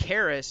mummy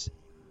Karis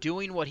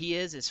doing what he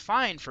is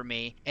fine for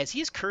me, as he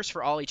is cursed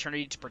for all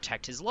eternity to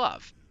protect his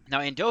love.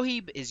 Now,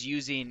 Andoheb is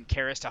using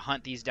Karis to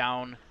hunt these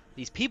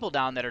people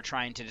down that are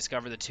trying to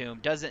discover the tomb.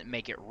 Doesn't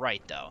make it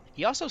right, though.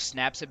 He also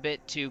snaps a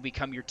bit to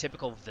become your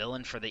typical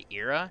villain for the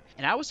era,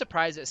 and I was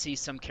surprised to see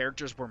some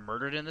characters were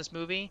murdered in this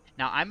movie.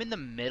 Now, I'm in the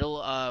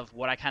middle of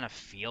what I kind of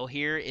feel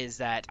here is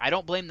that I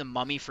don't blame the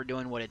mummy for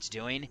doing what it's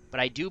doing, but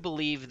I do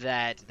believe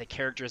that the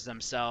characters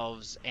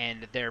themselves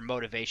and their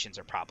motivations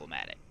are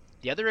problematic.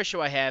 The other issue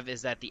I have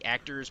is that the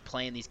actors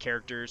playing these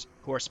characters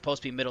who are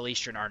supposed to be Middle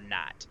Eastern are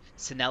not.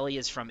 Sinelli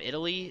is from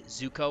Italy,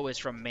 Zuko is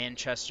from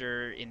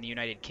Manchester in the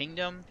United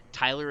Kingdom,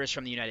 Tyler is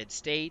from the United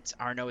States,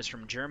 Arno is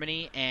from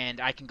Germany, and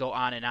I can go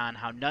on and on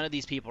how none of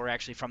these people are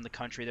actually from the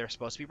country they're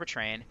supposed to be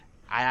portraying.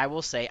 I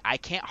will say I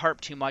can't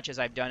harp too much as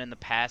I've done in the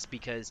past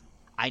because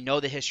I know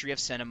the history of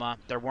cinema.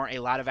 There weren't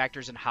a lot of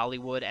actors in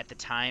Hollywood at the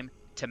time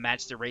to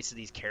match the race of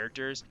these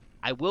characters.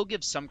 I will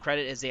give some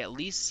credit as they at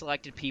least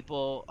selected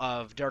people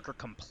of darker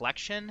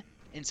complexion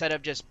instead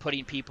of just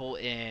putting people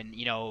in,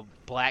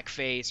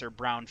 blackface or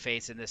brown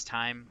face in this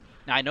time.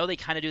 Now, I know they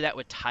kind of do that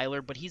with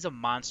Tyler, but he's a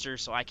monster,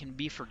 so I can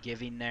be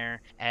forgiving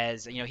there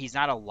as, he's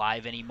not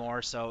alive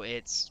anymore, so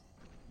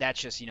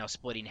that's just,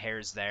 splitting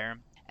hairs there.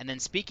 And then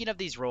speaking of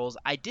these roles,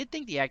 I did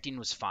think the acting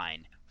was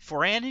fine.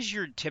 Foran is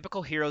your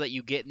typical hero that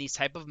you get in these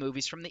type of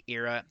movies from the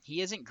era.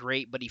 He isn't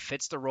great, but he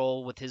fits the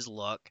role with his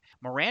look.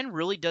 Moran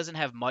really doesn't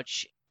have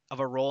much of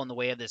a role in the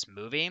way of this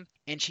movie,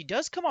 and she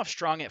does come off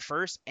strong at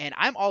first, and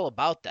I'm all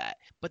about that,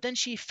 but then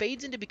she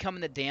fades into becoming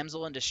the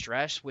damsel in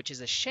distress, which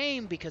is a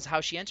shame because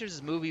how she enters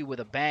this movie with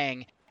a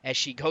bang as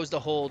she goes to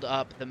hold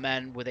up the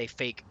men with a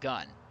fake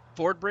gun.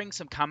 Ford brings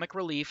some comic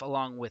relief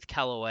along with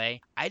Calloway.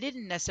 I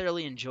didn't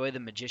necessarily enjoy the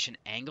magician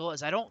angle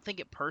as I don't think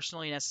it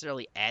personally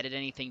necessarily added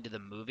anything to the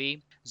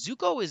movie.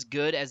 Zuko is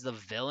good as the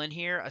villain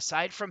here.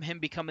 Aside from him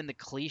becoming the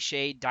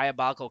cliche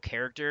diabolical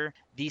character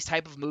these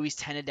type of movies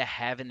tended to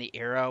have in the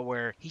era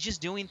where he's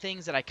just doing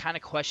things that I kind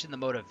of question the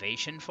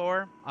motivation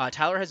for.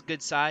 Tyler has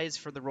good size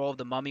for the role of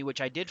the mummy,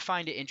 which I did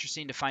find it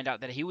interesting to find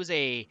out that he was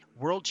a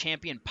world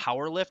champion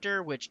power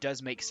lifter, which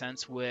does make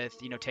sense with,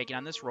 taking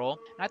on this role.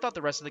 And I thought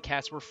the rest of the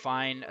cast were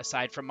fine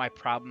aside from my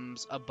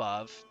problems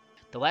above.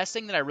 The last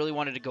thing that I really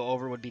wanted to go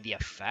over would be the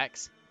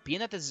effects. Being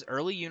that this is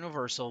early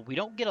Universal, we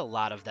don't get a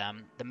lot of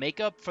them. The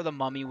makeup for the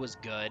mummy was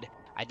good.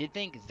 I did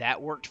think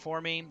that worked for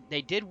me.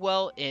 They did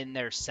well in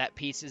their set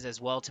pieces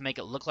as well to make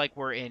it look like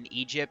we're in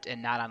Egypt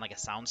and not on like a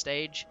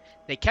soundstage.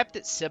 They kept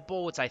it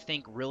simple, which I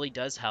think really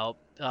does help.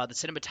 The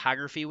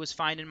cinematography was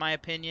fine in my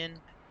opinion.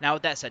 Now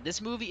with that said,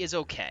 this movie is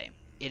okay.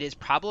 It is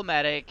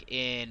problematic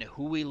in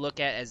who we look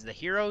at as the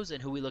heroes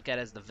and who we look at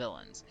as the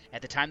villains.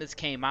 At the time this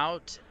came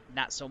out,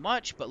 not so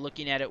much, but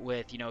looking at it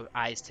with,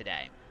 eyes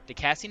today. The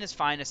casting is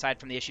fine aside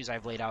from the issues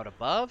I've laid out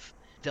above.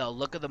 The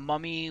look of the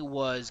mummy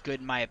was good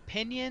in my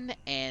opinion,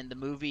 and the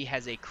movie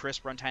has a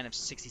crisp runtime of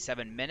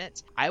 67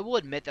 minutes. I will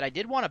admit that I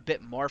did want a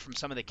bit more from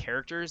some of the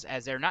characters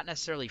as they're not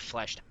necessarily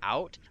fleshed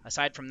out.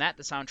 Aside from that,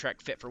 the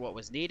soundtrack fit for what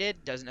was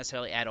needed, doesn't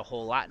necessarily add a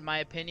whole lot in my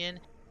opinion.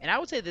 And I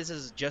would say this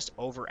is just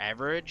over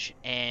average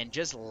and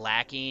just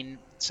lacking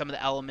some of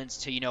the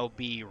elements to,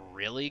 be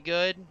really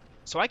good.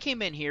 So I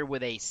came in here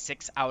with a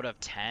 6 out of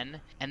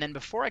 10. And then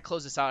before I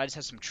close this out, I just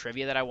have some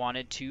trivia that I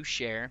wanted to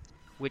share,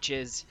 which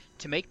is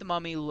to make the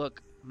mummy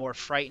look more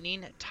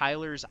frightening,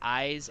 Tyler's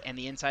eyes and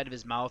the inside of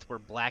his mouth were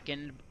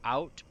blackened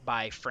out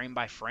by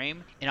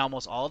frame in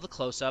almost all of the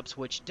close-ups,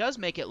 which does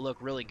make it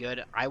look really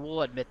good. I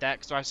will admit that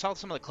because I saw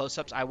some of the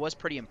close-ups. I was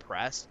pretty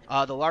impressed.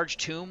 The large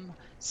tomb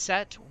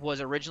set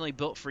was originally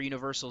built for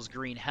Universal's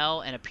Green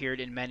Hell and appeared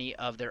in many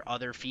of their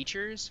other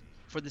features.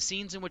 For the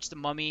scenes in which the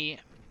mummy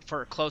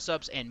for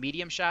close-ups and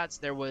medium shots,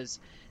 there was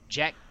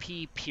Jack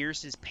P.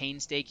 Pierce's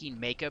painstaking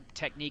makeup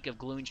technique of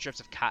gluing strips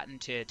of cotton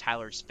to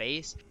Tyler's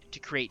face to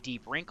create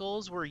deep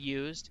wrinkles were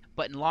used,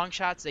 but in long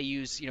shots they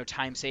used,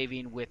 time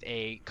saving with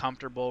a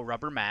comfortable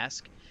rubber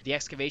mask. The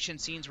excavation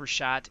scenes were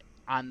shot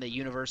on the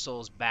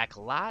Universal's back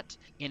lot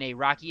in a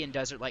rocky and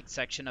desert-like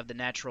section of the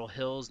natural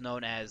hills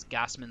known as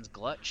Gossman's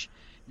Gulch,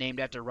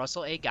 named after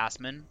Russell A.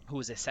 Gossman, who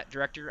was a set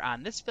director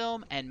on this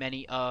film and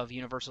many of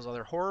Universal's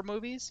other horror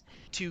movies.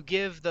 To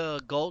give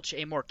the gulch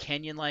a more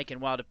canyon-like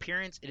and wild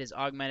appearance, it is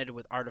augmented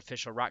with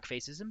artificial rock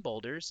faces and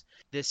boulders.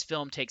 This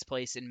film takes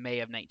place in May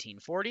of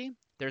 1940.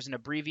 There's an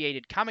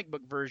abbreviated comic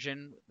book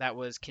version that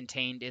was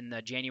contained in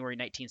the January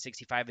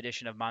 1965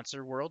 edition of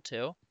Monster World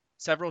 2.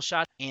 Several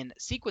shots and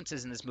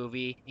sequences in this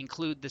movie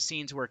include the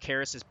scenes where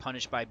Karras is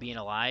punished by being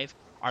alive,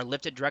 are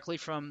lifted directly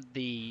from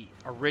the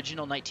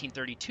original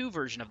 1932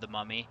 version of The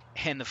Mummy,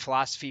 and the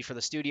philosophy for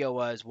the studio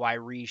was, why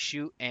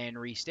reshoot and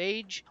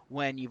restage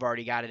when you've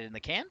already got it in the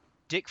can?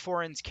 Dick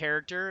Foran's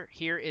character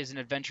here is an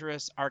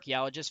adventurous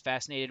archaeologist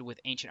fascinated with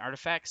ancient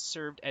artifacts,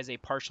 served as a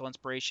partial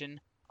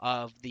inspiration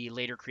of the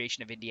later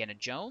creation of Indiana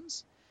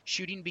Jones.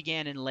 Shooting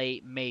began in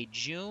late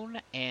May-June,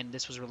 and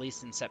this was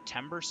released in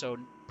September, so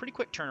pretty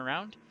quick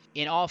turnaround.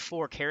 In all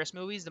 4 Karras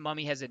movies, the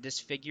Mummy has a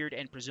disfigured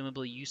and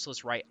presumably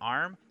useless right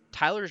arm.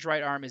 Tyler's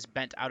right arm is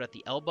bent out at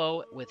the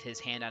elbow with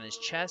his hand on his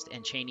chest,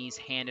 and Chaney's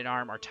hand and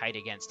arm are tight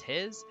against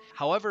his.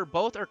 However,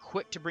 both are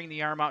quick to bring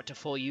the arm out to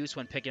full use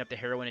when picking up the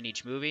heroine in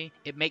each movie.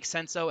 It makes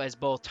sense though, as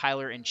both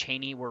Tyler and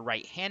Chaney were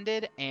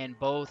right-handed, and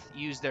both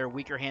used their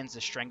weaker hands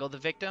to strangle the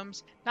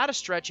victims. Not a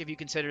stretch if you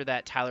consider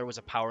that Tyler was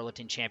a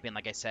powerlifting champion,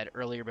 like I said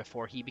earlier,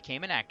 before he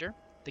became an actor.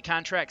 The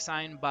contract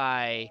signed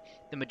by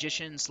the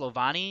magician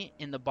Slovani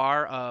in the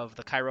bar of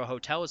the Cairo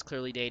Hotel is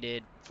clearly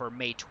dated for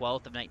May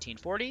 12th of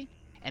 1940.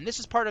 And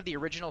this is part of the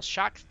original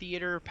Shock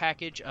Theater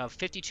package of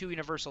 52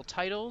 Universal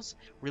titles,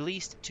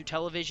 released to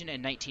television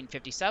in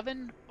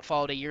 1957,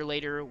 followed a year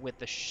later with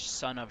The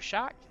Son of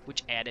Shock,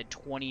 which added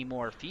 20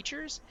 more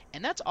features.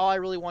 And that's all I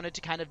really wanted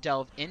to kind of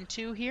delve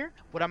into here.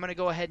 What I'm going to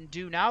go ahead and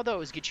do now,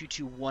 though, is get you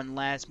to one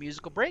last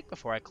musical break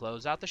before I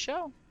close out the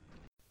show.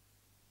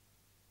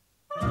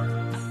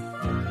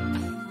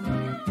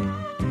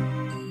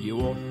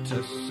 You ought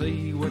to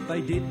see what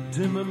they did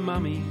to my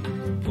mummy.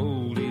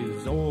 Pulled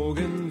his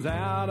organs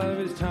out of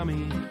his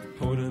tummy,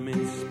 put him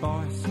in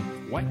spice,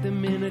 whacked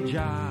him in a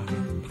jar,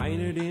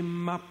 painted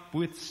him up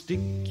with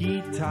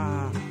sticky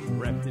tar,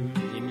 wrapped him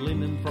in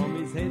linen from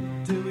his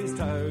head to his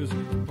toes,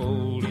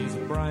 pulled his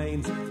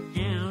brains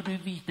out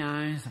of his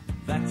nose.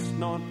 That's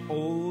not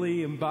all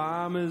the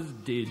embalmers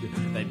did.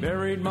 They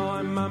buried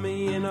my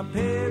mummy in a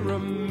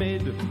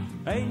pyramid.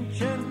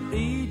 Ancient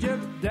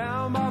Egypt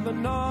down by the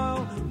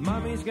Nile.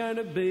 Mummy's going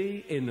to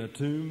be in a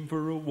tomb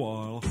for a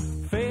while.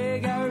 Fair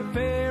go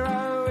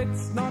Pharaoh,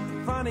 it's not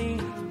funny.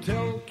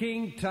 Tell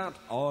King Tut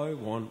I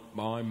want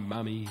my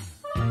mummy.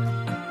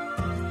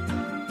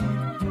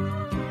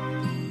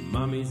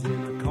 Mummy's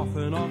in a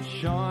coffin of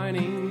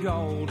shining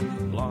gold,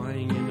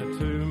 lying in a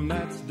tomb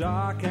that's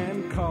dark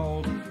and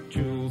cold.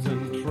 Jewels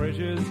and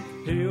treasures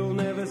he'll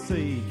never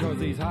see,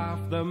 'cause he's half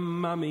the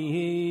mummy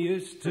he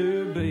used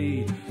to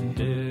be.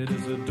 Dead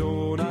as a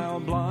doornail,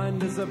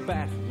 blind as a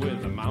bat,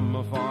 with a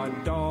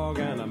mummified dog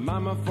and a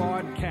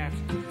mummified cat.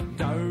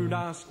 Don't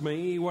ask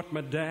me what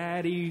my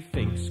daddy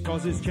thinks,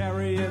 'cause his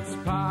chariot's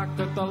parked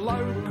at the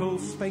local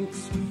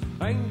Sphinx.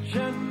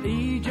 Ancient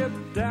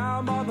Egypt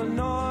down by the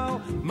Nile.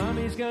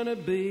 Mummy's gonna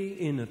be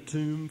in a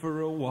tomb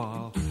for a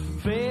while.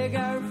 Fair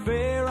go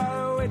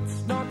Pharaoh,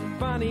 it's not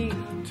funny.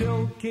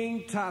 Tell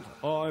King Tut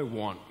I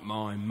want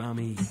my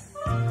mummy.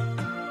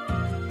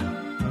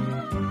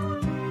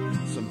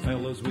 Some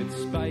fellas with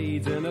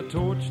spades and a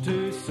torch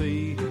to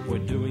see were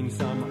doing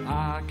some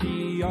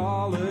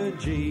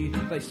archaeology.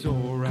 They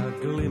saw a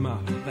glimmer,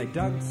 they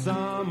dug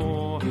some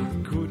more,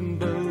 couldn't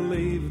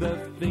believe the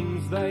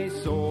things they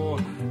saw.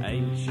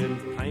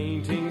 Ancient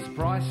paintings,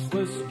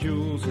 priceless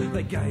jewels.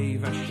 They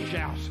gave a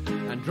shout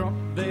and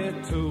dropped their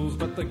tools,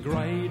 but the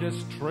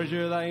greatest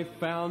treasure they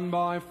found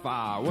by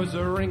far was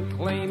a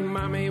wrinkling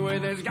mummy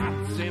with his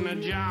guts in a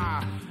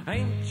jar.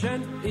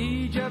 Ancient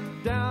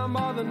Egypt down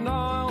by the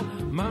Nile.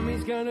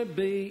 Mummy's gonna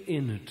be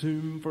in a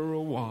tomb for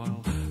a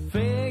while.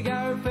 Fair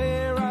go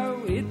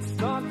Pharaoh, it's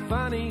not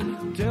funny.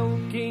 Tell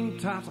King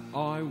Tut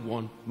I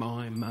want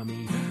my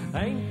mummy.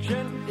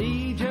 Ancient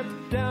Egypt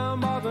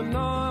down by the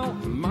Nile.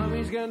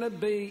 Mummy's gonna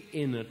be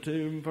in a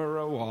tomb for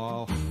a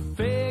while.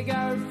 Fair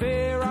go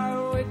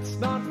Pharaoh, it's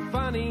not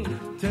funny.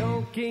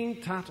 Tell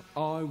King Tut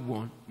I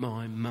want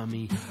my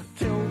mummy.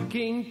 Tell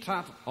King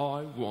Tut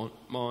I want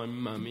my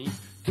mummy.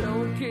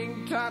 Tell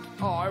King Tut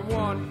I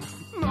want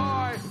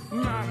my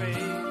mummy.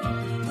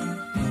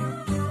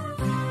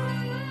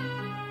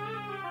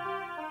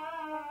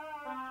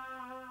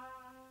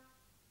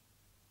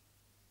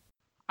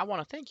 I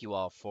want to thank you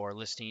all for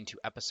listening to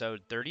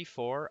episode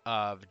 34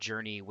 of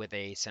Journey with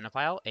a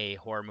Cinephile, a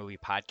horror movie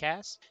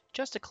podcast.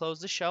 Just to close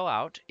the show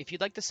out, if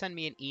you'd like to send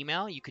me an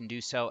email, you can do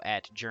so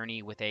at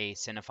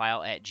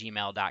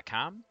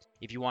journeywithacinephile@gmail.com.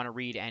 If you want to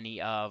read any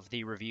of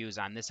the reviews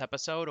on this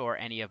episode or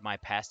any of my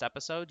past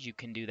episodes, you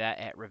can do that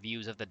at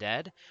Reviews of the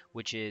Dead,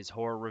 which is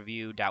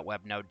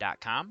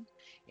horrorreview.webnode.com.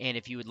 And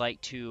if you would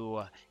like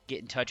to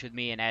get in touch with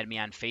me and add me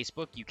on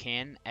Facebook, you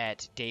can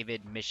at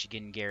David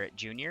Michigan Garrett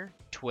Jr.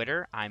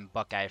 Twitter, I'm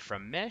Buckeye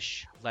from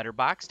Mich.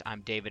 Letterboxd,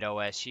 I'm David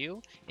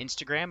OSU.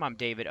 Instagram, I'm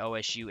David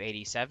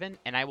OSU87.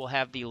 And I will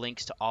have the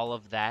links to all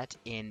of that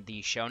in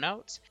the show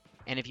notes.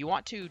 And if you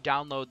want to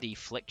download the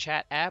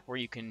FlickChat app where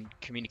you can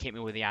communicate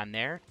with me on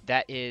there,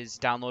 that is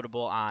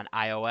downloadable on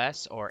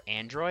iOS or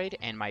Android,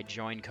 and my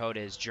join code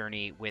is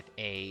Journey with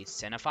a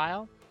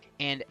Cinephile.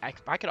 And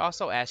I could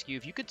also ask you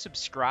if you could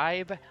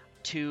subscribe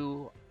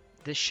to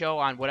this show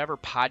on whatever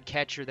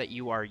podcatcher that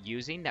you are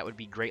using, that would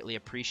be greatly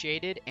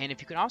appreciated. And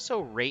if you can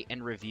also rate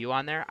and review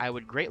on there, I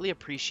would greatly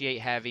appreciate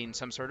having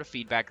some sort of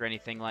feedback or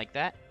anything like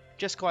that,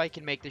 just so I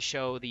can make the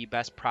show the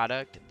best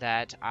product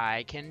that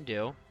I can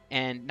do.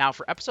 And now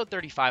for episode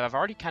 35, I've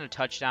already kind of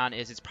touched on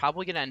is it's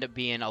probably going to end up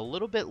being a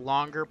little bit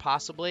longer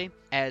possibly,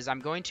 as I'm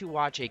going to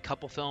watch a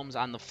couple films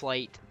on the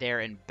flight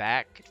there and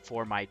back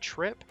for my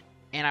trip.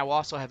 And I will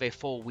also have a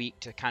full week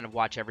to kind of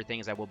watch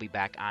everything, as I will be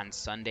back on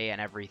Sunday and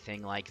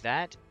everything like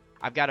that.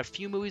 I've got a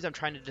few movies I'm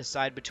trying to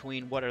decide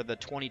between what are the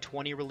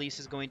 2020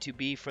 releases going to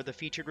be for the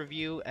featured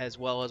review, as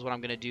well as what I'm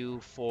going to do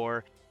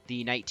for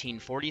the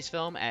 1940s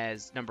film,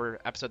 as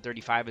episode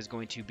 35 is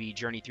going to be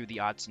Journey Through the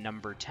Aughts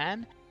number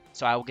 10.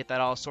 So I will get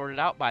that all sorted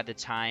out by the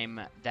time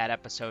that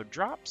episode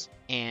drops.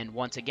 And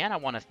once again, I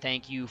want to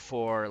thank you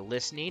for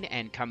listening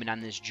and coming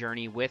on this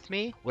journey with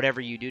me.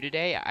 Whatever you do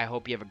today, I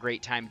hope you have a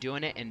great time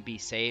doing it and be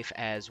safe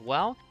as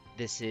well.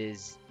 This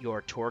is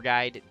your tour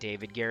guide,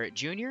 David Garrett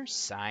Jr.,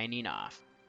 signing off.